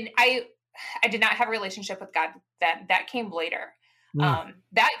 And I did not have a relationship with God then. That came later.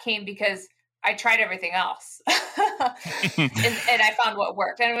 That came because I tried everything else and I found what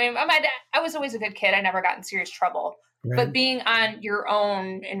worked. And I mean, I was always a good kid. I never got in serious trouble, right. But being on your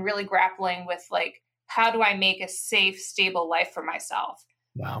own and really grappling with, like, how do I make a safe, stable life for myself?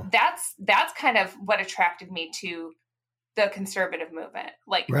 Wow. That's kind of what attracted me to the conservative movement.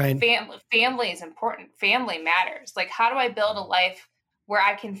 Like, right. Family is important. Family matters. Like, how do I build a life where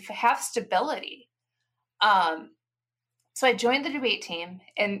I can have stability? So I joined the debate team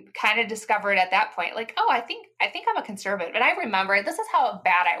and kind of discovered at that point, like, oh, I think I'm a conservative. And I remember this is how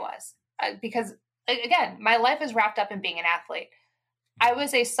bad I was because, again, my life is wrapped up in being an athlete. I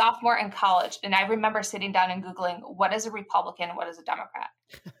was a sophomore in college, and I remember sitting down and Googling, what is a Republican and what is a Democrat?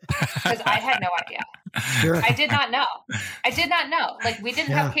 Because I had no idea. Sure. I did not know. Like, we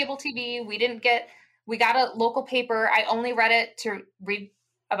didn't have cable TV. We got a local paper. I only read it to read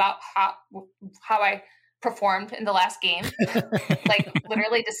about how I performed in the last game, like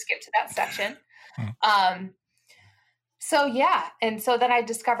literally just skip to that section. So yeah. And so then I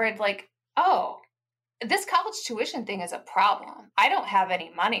discovered, like, oh, this college tuition thing is a problem. I don't have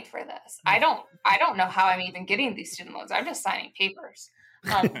any money for this. I don't know how I'm even getting these student loans. I'm just signing papers.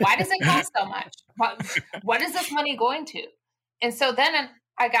 Why does it cost so much? What is this money going to? And so then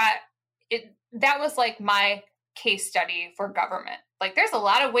I got it. That was like my case study for government. Like, there's a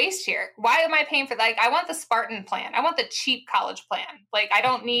lot of waste here. Why am I paying for, like, I want the Spartan plan. I want the cheap college plan. Like, I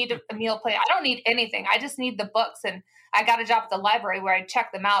don't need a meal plan. I don't need anything. I just need the books. And I got a job at the library where I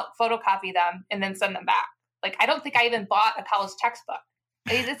check them out, photocopy them, and then send them back. Like, I don't think I even bought a college textbook.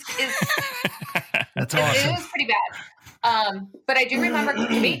 That's awesome. It was pretty bad. But I do remember the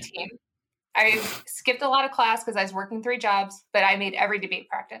debate team. I skipped a lot of class because I was working 3 jobs, but I made every debate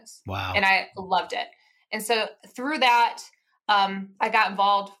practice. Wow. And I loved it. And so through that, I got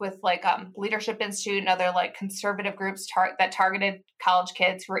involved with, like, Leadership Institute and other, like, conservative groups that targeted college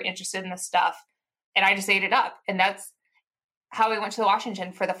kids who were interested in this stuff. And I just ate it up. And that's how we went to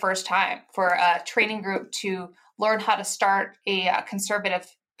Washington for the first time for a training group to learn how to start a conservative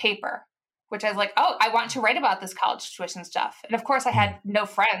paper, which I was like, oh, I want to write about this college tuition stuff. And of course I had no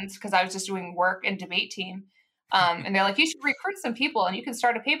friends because I was just doing work and debate team. And they're like, you should recruit some people and you can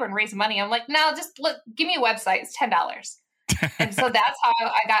start a paper and raise money. I'm like, no, just give me a website. It's $10. And so that's how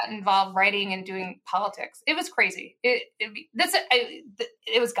I got involved writing and doing politics. It was crazy. It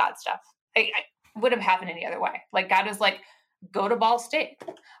was God stuff. I wouldn't have happened any other way. Like God was like, go to Ball State,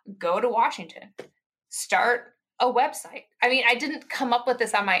 go to Washington, start a website. I mean, I didn't come up with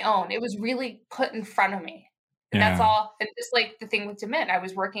this on my own. It was really put in front of me. And that's all. And just like the thing with DeMint, I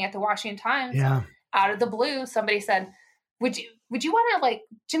was working at the Washington Times. Yeah. Out of the blue, somebody said, would you want to, like,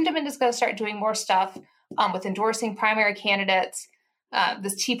 Jim DeMint is going to start doing more stuff with endorsing primary candidates,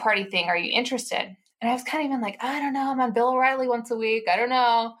 this Tea Party thing. Are you interested? And I was kind of even like, I don't know. I'm on Bill O'Reilly once a week. I don't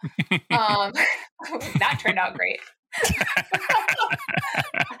know. That turned out great.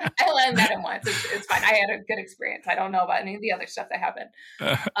 I only met him once. It's fine. I had a good experience. I don't know about any of the other stuff that happened.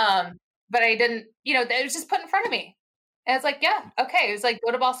 But I didn't, it was just put in front of me. And it's like, yeah, okay. It was like,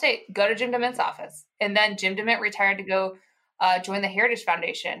 go to Ball State, go to Jim DeMint's office. And then Jim DeMint retired to go join the Heritage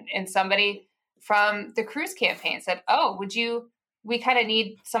Foundation. And somebody from the Cruz campaign said, oh, we kind of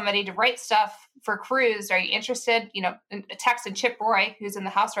need somebody to write stuff for Cruz. Are you interested? Texted Chip Roy, who's in the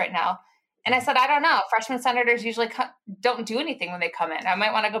House right now. And I said, I don't know. Freshman senators usually don't do anything when they come in. I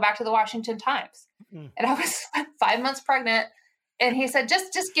might want to go back to the Washington Times. And I was 5 months pregnant. And he said,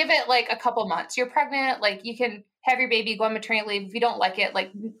 just give it like a couple months. You're pregnant. Like you can have your baby, go on maternity leave. If you don't like it,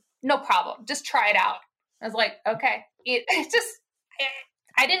 like no problem. Just try it out. I was like, okay.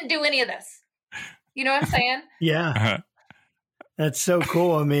 I didn't do any of this. You know what I'm saying? Yeah. Uh-huh. That's so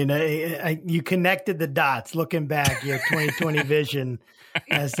cool. I mean, you connected the dots looking back, your 2020 vision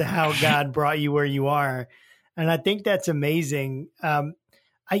as to how God brought you where you are. And I think that's amazing.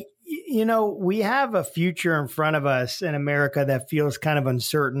 We have a future in front of us in America that feels kind of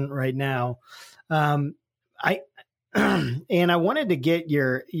uncertain right now. And I wanted to get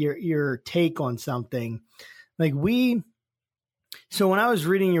your take on something. So when I was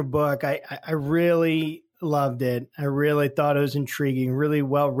reading your book, I really loved it. I really thought it was intriguing, really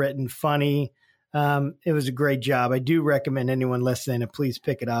well written, funny. It was a great job. I do recommend anyone listening to please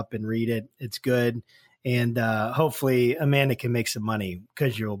pick it up and read it. It's good. And hopefully Amanda can make some money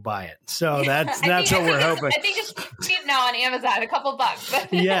because you'll buy it. So that's what we're hoping. I think it's cheap now on Amazon, a couple bucks.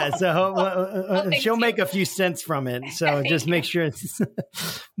 But yeah, so she'll make a few cents from it. So just make sure it's.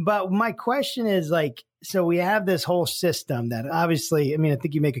 But my question is so we have this whole system that obviously, I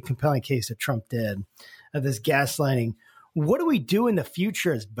think you make a compelling case that Trump did of this gaslighting. What do we do in the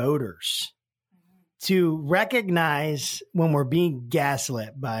future as voters to recognize when we're being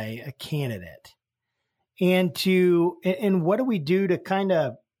gaslit by a candidate? And what do we do to kind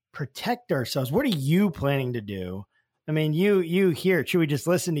of protect ourselves? What are you planning to do? I mean, you here, should we just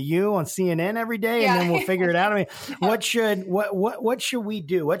listen to you on CNN every day and then we'll figure it out? I mean, what should we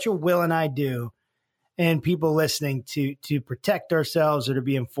do? What should Will and I do and people listening to protect ourselves or to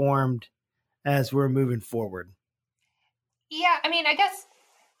be informed as we're moving forward? Yeah. I guess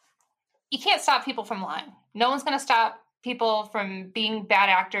you can't stop people from lying. No one's going to stop people from being bad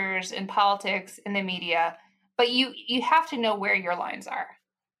actors in politics, in the media, but you have to know where your lines are.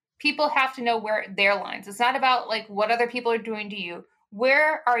 People have to know where their lines. It's not about what other people are doing to you.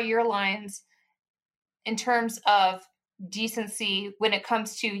 Where are your lines in terms of decency when it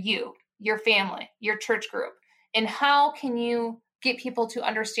comes to you, your family, your church group? And how can you get people to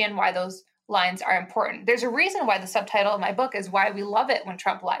understand why those lines are important? There's a reason why the subtitle of my book is Why We Love It When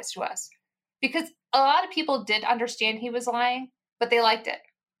Trump Lies to Us. Because a lot of people did understand he was lying, but they liked it.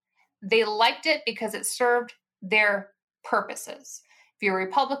 They liked it because it served their purposes. If you're a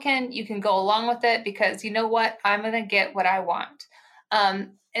Republican, you can go along with it because you know what? I'm going to get what I want. I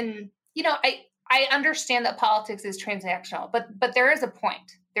understand that politics is transactional, but there is a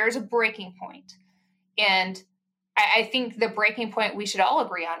point. There is a breaking point. And I think the breaking point we should all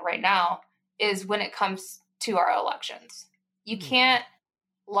agree on right now is when it comes to our elections. You can't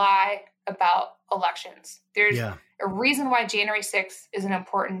lie about elections. There's a reason why January 6th is an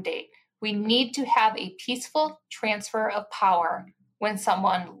important date. We need to have a peaceful transfer of power when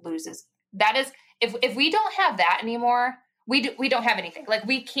someone loses. That is, if we don't have that anymore, we don't have anything.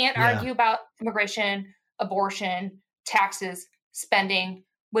 We can't argue about immigration, abortion, taxes, spending,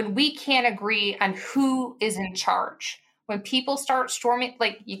 when we can't agree on who is in charge. When people start storming,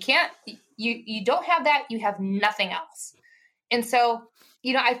 you don't have that, you have nothing else. And so,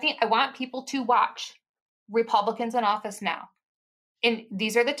 I want people to watch Republicans in office now. And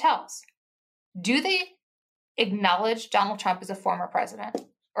these are the tells. Do they acknowledge Donald Trump as a former president?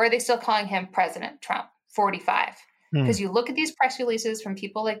 Or are they still calling him President Trump, 45? Because you look at these press releases from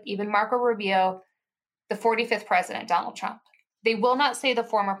people like even Marco Rubio, the 45th president, Donald Trump. They will not say the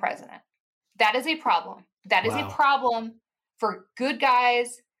former president. That is a problem. That is a problem for good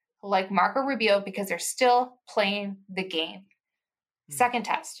guys like Marco Rubio because they're still playing the game. Second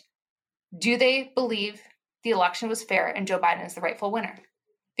test. Do they believe the election was fair and Joe Biden is the rightful winner?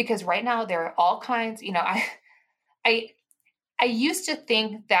 because right now there are all kinds, I used to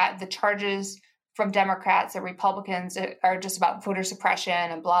think that the charges from Democrats and Republicans are just about voter suppression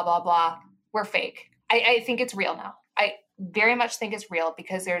and blah, blah, blah, were fake. I think it's real now. I very much think it's real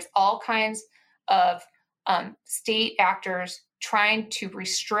because there's all kinds of state actors trying to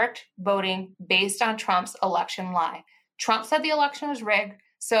restrict voting based on Trump's election lie. Trump said the election was rigged.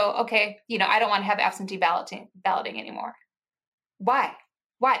 So, okay, I don't want to have absentee balloting anymore. Why?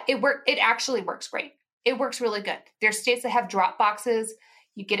 It actually works great. It works really good. There's states that have drop boxes.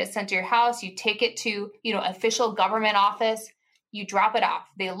 You get it sent to your house. You take it to, official government office. You drop it off.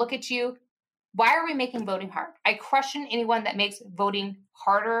 They look at you. Why are we making voting hard? I question anyone that makes voting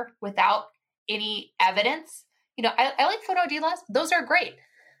harder without any evidence. I like photo dealers. Those are great.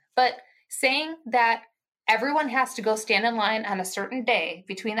 But saying that everyone has to go stand in line on a certain day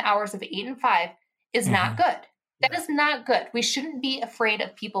between the hours of 8 and 5 is not good. That is not good. We shouldn't be afraid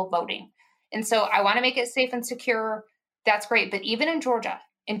of people voting. And so I want to make it safe and secure. That's great. But even in Georgia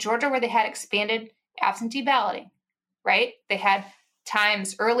where they had expanded absentee balloting, right? They had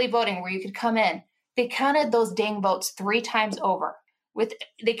times early voting where you could come in. They counted those dang votes 3 times over.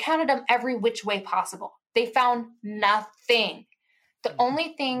 They counted them every which way possible. They found nothing. The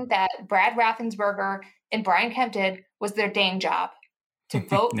only thing that Brad Raffensperger and Brian Kemp did was their dang job to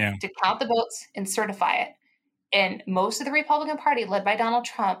vote, to count the votes and certify it. And most of the Republican Party, led by Donald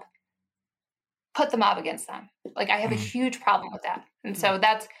Trump, put the mob against them. Like, I have a huge problem with that. And so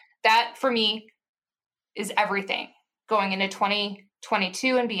that for me is everything going into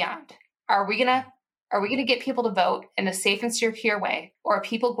 2022 and beyond. Are we gonna get people to vote in a safe and secure way, or are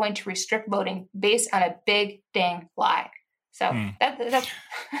people going to restrict voting based on a big dang lie? So that's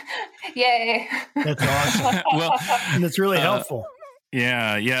yay. That's awesome. Well, and it's really helpful.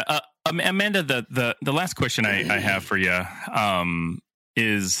 Yeah. Amanda, the last question I have for you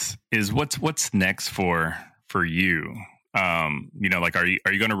is what's next for you? Like, are you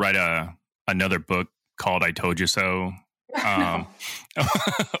going to write another book called "I Told You So"?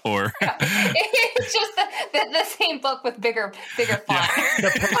 Or it's just the same book with bigger font.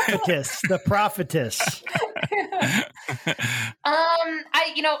 The prophetess.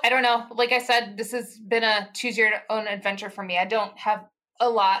 I don't know. Like I said, this has been a choose your own adventure for me. I don't have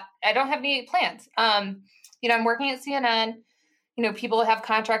any plans. I'm working at CNN. People have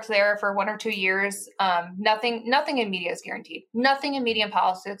contracts there for 1 or 2 years. Nothing in media is guaranteed. Nothing in media and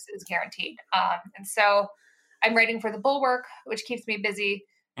politics is guaranteed. And so I'm writing for The Bulwark, which keeps me busy,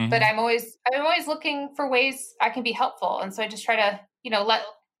 but I'm always looking for ways I can be helpful. And so I just try to,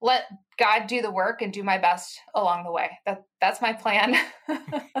 let God do the work and do my best along the way. That's my plan.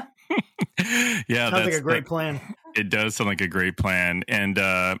 Yeah. Sounds like a great plan. It does sound like a great plan. And,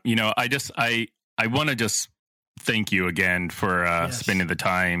 I want to just thank you again for spending the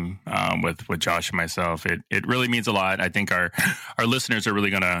time with Josh and myself. It really means a lot. I think our listeners are really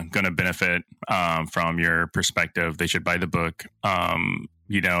gonna benefit from your perspective. They should buy the book.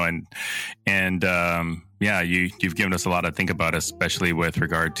 You've given us a lot to think about, especially with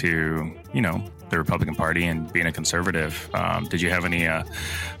regard to the Republican Party and being a conservative. Did you have any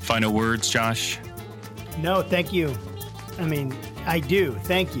final words, Josh? No, thank you. I mean, I do.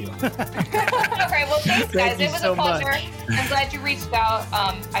 Thank you. All right. Well, thanks, guys. It was a pleasure. Much. I'm glad you reached out.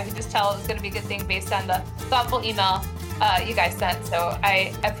 I could just tell it was going to be a good thing based on the thoughtful email you guys sent. So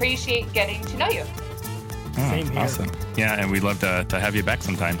I appreciate getting to know you. Same here. Awesome. Yeah, and we'd love to have you back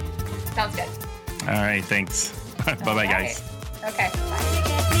sometime. Sounds good. All right. Thanks. Bye-bye, guys. Okay. Bye.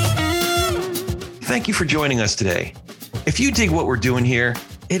 Thank you for joining us today. If you dig what we're doing here,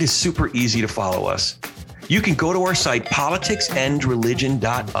 it is super easy to follow us. You can go to our site,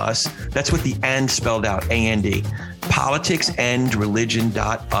 politicsandreligion.us. That's with the "and" spelled out, A-N-D.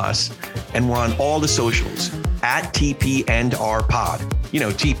 Politicsandreligion.us. And we're on all the socials, @TP and R Pod.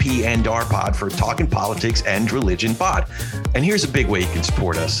 TP and R Pod for Talking Politics and Religion Pod. And here's a big way you can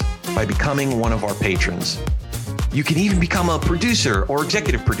support us, by becoming one of our patrons. You can even become a producer or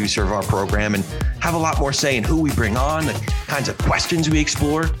executive producer of our program and have a lot more say in who we bring on, the kinds of questions we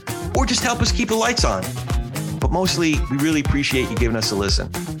explore, or just help us keep the lights on. But mostly, we really appreciate you giving us a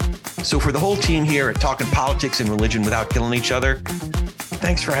listen. So for the whole team here at Talking Politics and Religion Without Killing Each Other,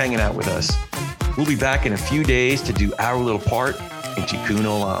 thanks for hanging out with us. We'll be back in a few days to do our little part in Tikkun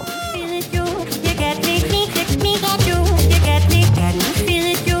Olam.